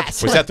just a little-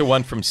 crass. Was that the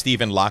one from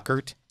Stephen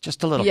Lockhart?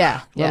 Just a little,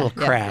 Yeah, little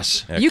yeah.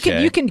 crass. You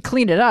Okay. can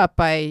clean it up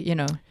by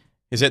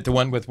Is it the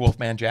one with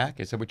Wolfman Jack?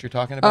 Is that what you're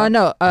talking about?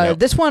 no Nope.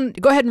 this one.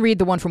 Go ahead and read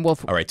the one from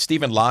Wolf. All right.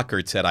 Stephen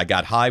Lockhart said, I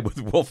got high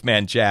with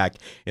Wolfman Jack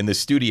in the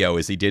studio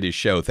as he did his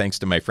show, thanks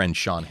to my friend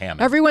Sean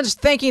Hammond. Everyone's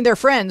thanking their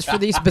friends for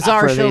these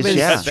bizarre For these, showbiz,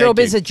 yeah. Thank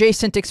you.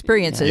 adjacent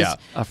experiences. Yeah.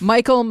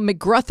 Michael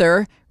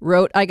McGruther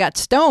wrote, I got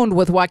stoned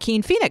with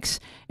Joaquin Phoenix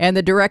and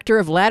the director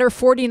of Ladder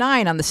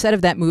 49 on the set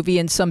of that movie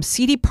in some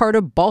seedy part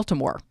of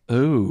Baltimore.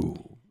 Ooh.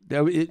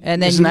 And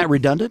then Isn't that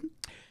redundant?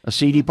 A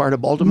seedy part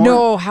of Baltimore?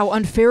 No, how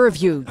unfair of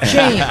you,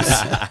 James.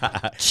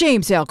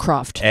 James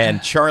Alcroft.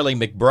 And Charlie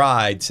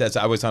McBride says,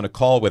 I was on a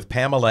call with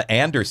Pamela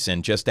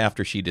Anderson just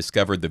after she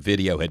discovered the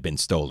video had been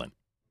stolen.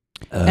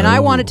 And I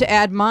wanted to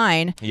add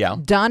mine. Yeah.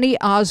 Donny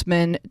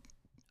Osmond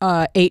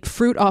ate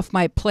fruit off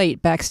my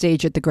plate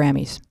backstage at the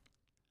Grammys.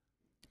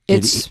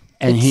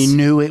 He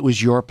knew it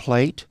was your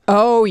plate?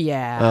 Oh,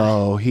 yeah.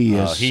 Oh, he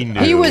is. he knew.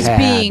 He was cad.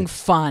 being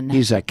fun.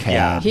 He's a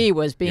cad. He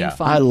was being Yeah.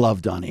 fun. I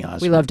love Donny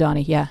Osmond. We love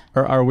Donnie, yeah.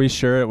 Are we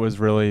sure it was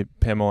really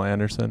Pamela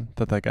Anderson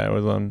that guy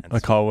was on a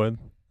call with?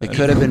 It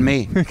could have been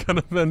me. Could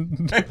have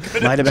been.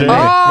 Might have been me.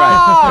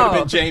 Right. Could have Oh!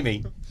 been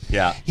Jamie.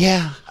 Yeah.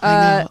 Yeah,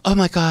 I know. Oh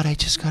my God, I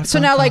just got a So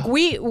phone now,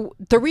 call.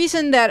 the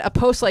reason that a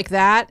post like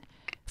that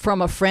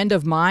from a friend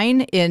of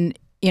mine in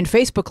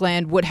Facebook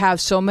land would have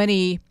so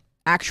many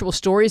actual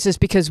stories is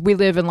because we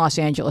live in Los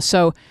Angeles.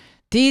 So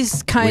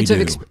these kinds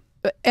We of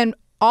do. and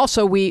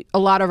also a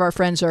lot of our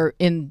friends are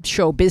in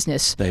show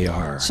business. They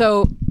are.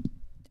 So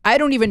I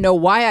don't even know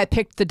why I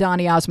picked the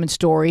Donny Osmond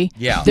story.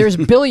 Yeah. There's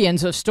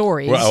billions of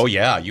stories. Well, oh,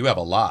 yeah. You have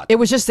a lot. It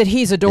was just that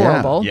he's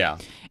adorable. Yeah.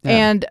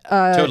 And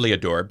Totally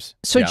adorbs.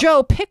 so Yeah.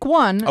 Joe, pick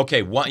one.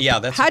 Okay. One. Yeah.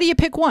 That's. How do you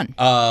pick one?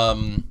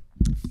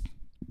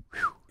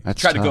 That's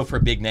try to tough. go for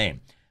a big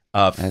name.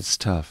 That's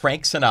tough.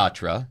 Frank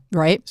Sinatra.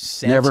 Right.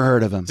 Never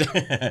heard of him.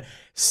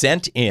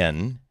 Sent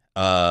in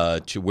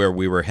to where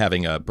we were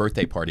having a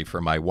birthday party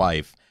for my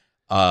wife,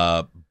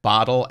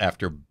 bottle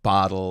after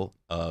bottle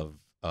of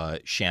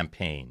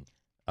champagne,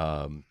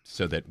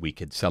 so that we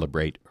could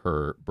celebrate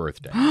her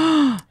birthday.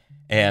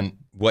 And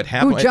what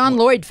happened? Ooh, John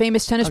Lloyd,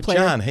 famous tennis player,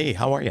 John, hey,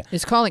 how are you?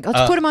 is calling.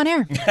 Let's put him on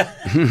air.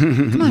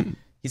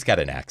 He's got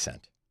an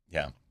accent.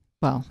 Yeah.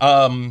 Well,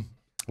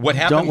 What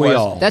happened Don't we was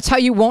all? that's how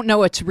you won't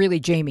know it's really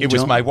Jamie. it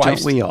was Don't- my don't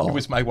wife's. we all? It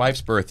was my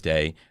wife's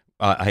birthday.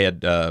 I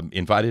had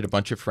invited a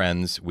bunch of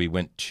friends. We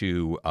went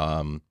to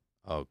Spago,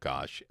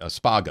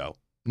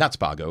 not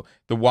Spago,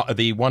 the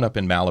one up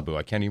in Malibu.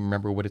 I can't even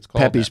remember what it's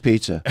called. Pepe's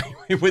Pizza.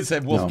 It was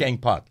at Wolfgang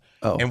Puck.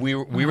 Oh. And we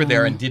were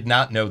there and did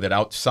not know that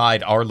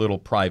outside our little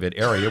private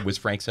area was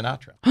Frank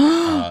Sinatra.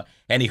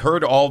 And he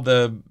heard all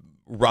the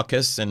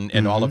ruckus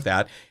and all of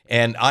that.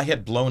 And I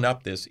had blown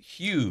up this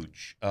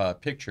huge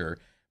picture,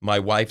 my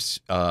wife's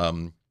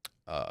from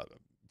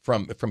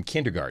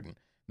kindergarten,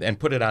 and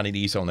put it on an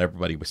easel, and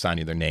everybody was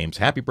signing their names.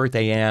 Happy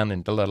birthday, Ann,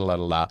 and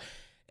da-la-la-la-la.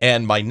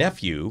 And my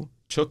nephew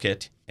took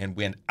it and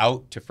went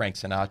out to Frank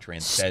Sinatra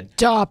and said,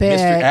 Stop it.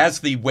 as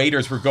the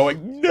waiters were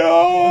going,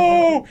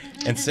 no!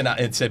 And said,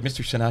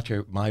 Mr.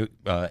 Sinatra, my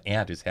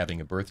aunt is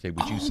having a birthday.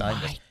 Would you sign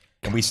this?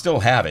 And we still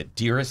have it.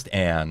 Dearest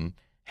Anne,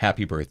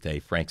 happy birthday,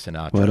 Frank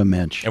Sinatra. What a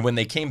mensch. And when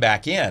they came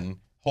back in,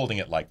 holding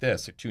it like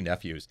this, or two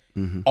nephews,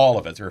 all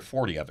of us, there were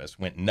 40 of us,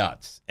 went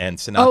nuts. And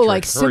Sinatra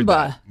like heard Simba.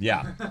 that.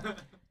 Yeah.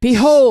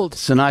 Behold.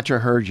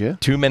 Sinatra heard you.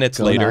 2 minutes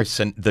Go later,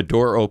 nuts. the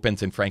door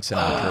opens and Frank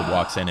Sinatra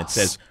walks in and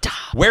says,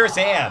 "Where's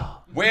Ann?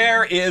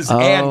 Where is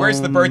Ann? Where's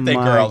the birthday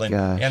my girl?" And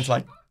gosh. Ann's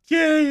like,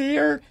 "Yeah,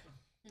 here."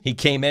 He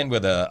came in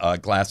with a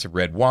glass of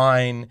red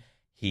wine.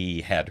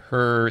 He had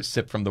her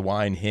sip from the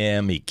wine,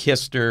 him. He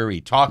kissed her. He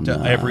talked to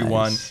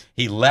everyone.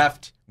 He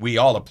left. We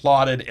all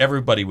applauded.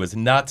 Everybody was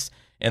nuts.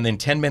 And then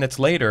 10 minutes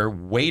later,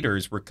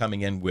 waiters were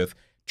coming in with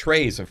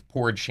trays of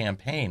poured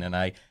champagne. And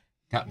I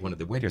got one of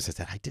the waiters. I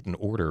said, I didn't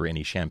order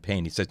any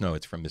champagne. He says, no,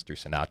 it's from Mr.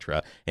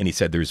 Sinatra. And he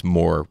said, there's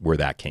more where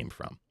that came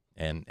from.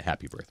 And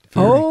happy birthday.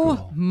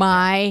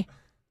 My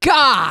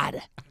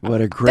God.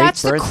 What a great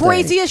That's birthday. the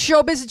craziest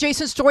show business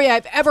Jason story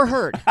I've ever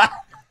heard.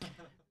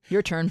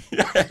 Your turn.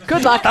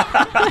 Good luck.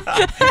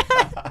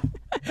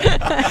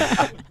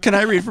 Can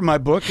I read from my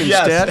book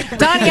instead? Yes.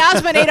 Donny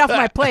Osmond ate off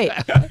my plate.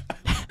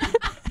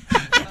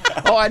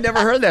 Oh, I never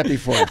heard that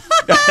before.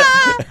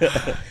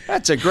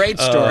 That's a great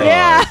story.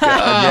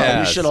 Yeah.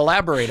 You should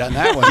elaborate on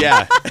that one.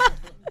 Yeah.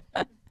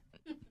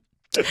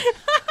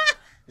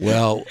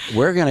 Well,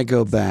 we're going to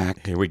go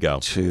back Here we go.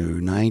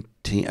 to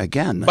 19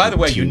 again. By the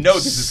way, you know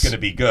this is going to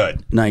be good.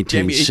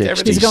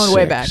 1966. He's going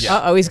way back. Yeah.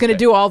 Uh-oh, he's going to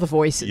do all the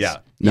voices. Yeah.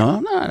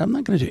 No, I'm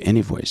not going to do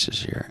any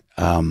voices here.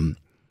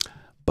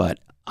 But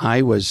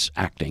I was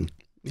acting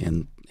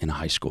in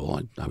high school.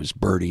 I was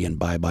Birdie in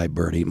Bye Bye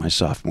Birdie my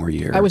sophomore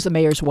year. I was the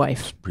mayor's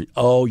wife.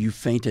 Oh, you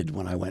fainted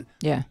when I went.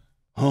 Yeah.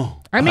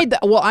 Oh, I made the,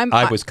 well,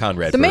 I was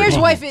Conrad The Birdie. mayor's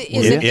wife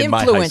is an in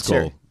my high influencer.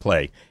 school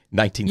play,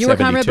 1972. You were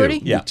Conrad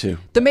Birdie? Yeah. me too.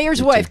 The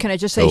mayor's wife, can I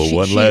just say,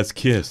 One last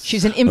kiss.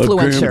 she's an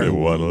influencer.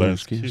 One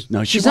last kiss.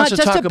 No, she She's wants not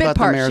to just talk a bit about the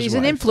part. mayor's She's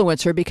wife. an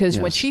influencer because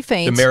when Yes. she The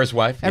faints, mayor's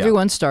wife? Yeah.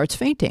 everyone starts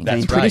fainting.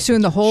 That's Pretty right.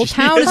 soon the whole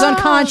town is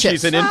unconscious.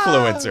 She's an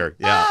influencer.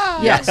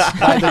 Yeah. Yes.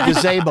 By the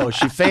gazebo.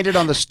 She fainted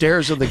on the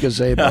stairs of the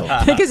gazebo.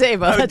 The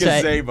gazebo, that's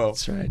right. Gazebo.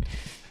 That's right.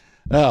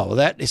 Oh,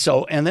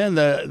 and then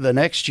the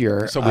next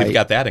year, So we've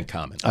got that in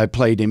common. I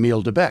played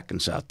Emile Debec in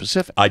South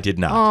Pacific. I did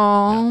not.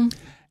 Oh,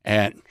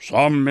 And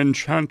some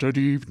enchanted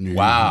evening.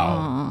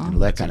 Wow. You know,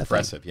 that kind of thing.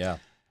 Impressive, yeah.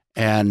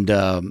 And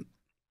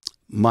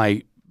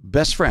my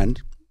best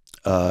friend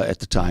at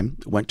the time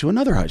went to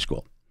another high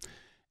school.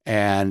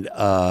 And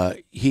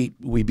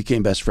we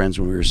became best friends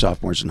when we were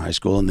sophomores in high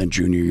school. And then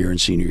junior year and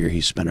senior year,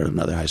 he spent at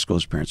another high school.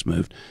 His parents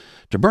moved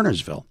to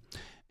Bernardsville.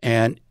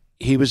 And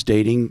he was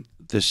dating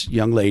this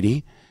young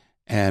lady,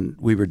 and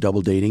we were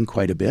double dating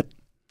quite a bit.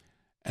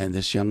 And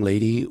this young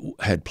lady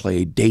had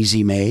played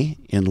Daisy May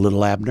in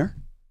Little Abner,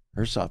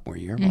 her sophomore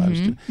year while I was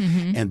doing.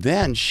 And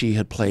then she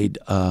had played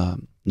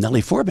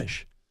Nellie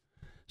Forbish.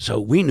 So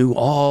we knew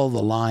all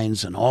the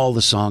lines and all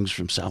the songs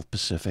from South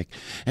Pacific,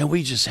 and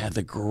we just had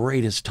the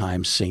greatest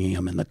time singing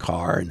them in the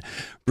car. And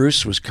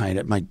Bruce was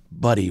my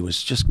buddy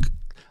was just,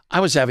 I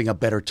was having a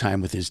better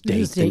time with his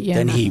date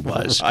than he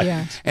was.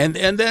 Yeah. And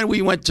then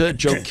we went to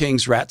Joe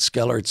King's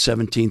Rathskeller at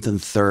 17th and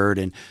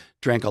 3rd and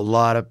drank a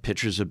lot of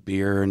pitchers of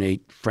beer and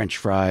ate French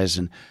fries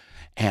and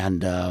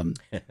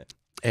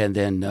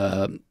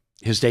then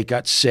his date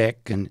got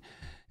sick and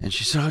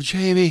she said, "Oh,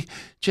 Jamie,"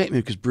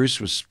 because Bruce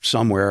was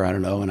somewhere, I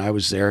don't know, and I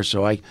was there,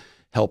 so I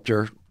helped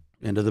her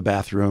into the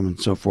bathroom and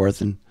so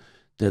forth and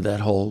did that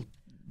whole,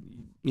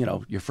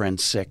 your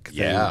friend's sick thing.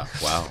 Yeah,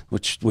 wow.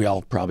 Which we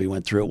all probably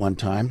went through at one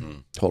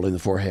time, holding the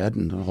forehead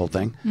and the whole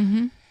thing.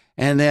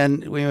 And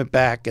then we went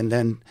back, and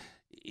then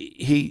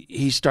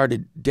he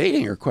started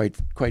dating her quite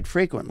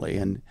frequently,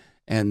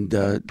 and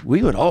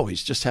we would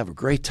always just have a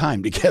great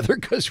time together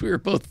because we were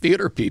both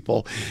theater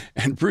people,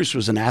 and Bruce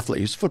was an athlete,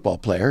 he was a football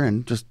player,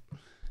 and just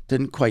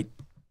didn't quite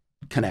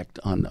connect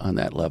on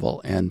that level.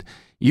 And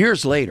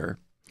years later,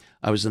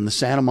 I was in the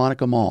Santa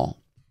Monica Mall,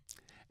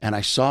 and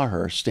I saw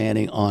her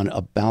standing on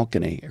a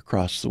balcony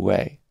across the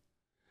way,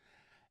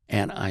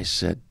 and I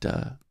said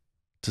to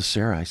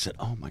Sarah, I said,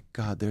 "Oh my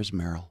God, there's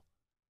Meryl."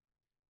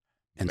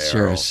 And Meryl.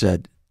 Sarah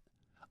said,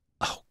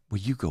 "Oh, will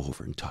you go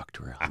over and talk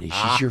to her, honey?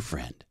 She's your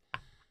friend."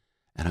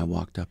 And I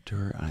walked up to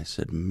her and I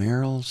said,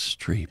 "Meryl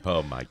Streep,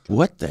 Oh, my God.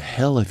 what the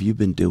hell have you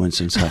been doing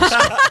since high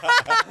school?"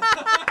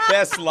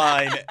 Best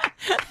line.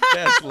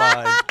 Best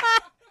line.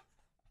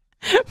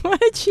 what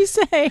did she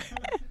say?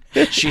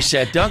 She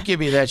said, "Don't give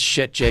me that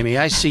shit, Jamie.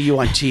 I see you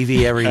on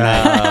TV every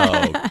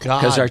night." Oh,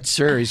 Because God. our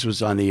series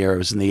was on the air. It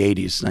was in the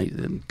 80s,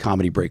 and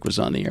Comedy Break was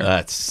on the air.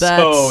 That's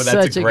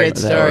such a a great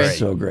good That story. was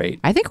so great.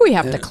 I think we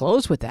have to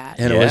close with that.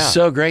 And it was Yeah.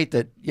 so great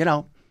that,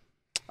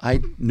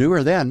 I knew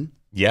her then,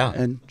 Yeah.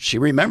 and she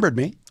remembered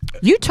me.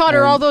 You taught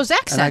her all those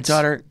accents. And I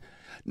taught her.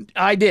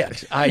 I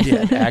did,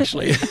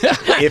 actually.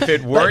 If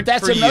it But weren't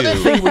that's for another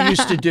you. thing we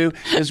used to do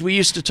is we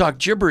used to talk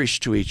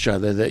gibberish to each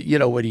other. That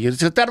when you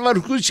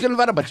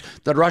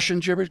the Russian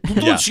gibberish. I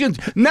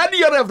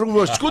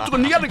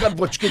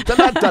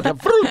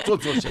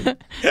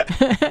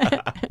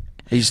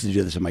used to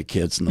do this with my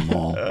kids in the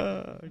mall.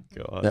 God.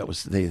 That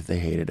was they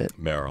hated it.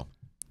 Meryl.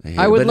 They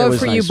hated I it, would but it love was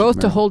for you nice both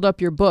with to Meryl. hold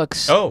up your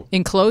books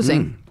in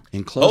closing.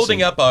 In closing.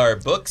 Holding up our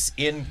books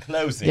in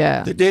closing.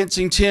 Yeah. The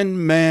Dancing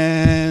Tin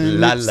Man.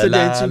 La, It's la, the la,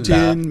 Dancing la.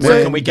 Tin Man.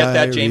 Where can we get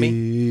that, Jamie?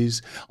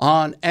 Diaries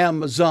on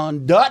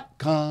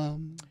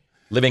Amazon.com.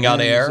 Living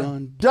on air.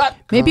 Amazon.com.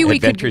 Maybe we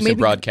could Adventures in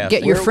Broadcasting.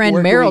 get your friend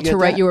Where can we Meryl get to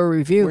write that? you a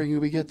review. Where can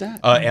we get that?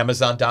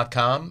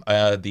 Amazon.com.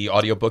 The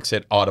audiobooks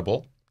at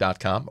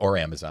audible.com or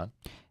Amazon.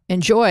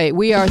 Enjoy.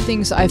 We are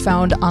Things I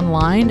Found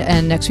Online,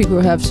 and next week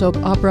we'll have soap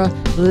opera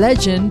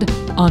legend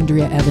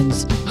Andrea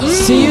Evans.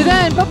 See you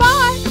then.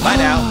 Bye-bye. Bye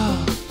now.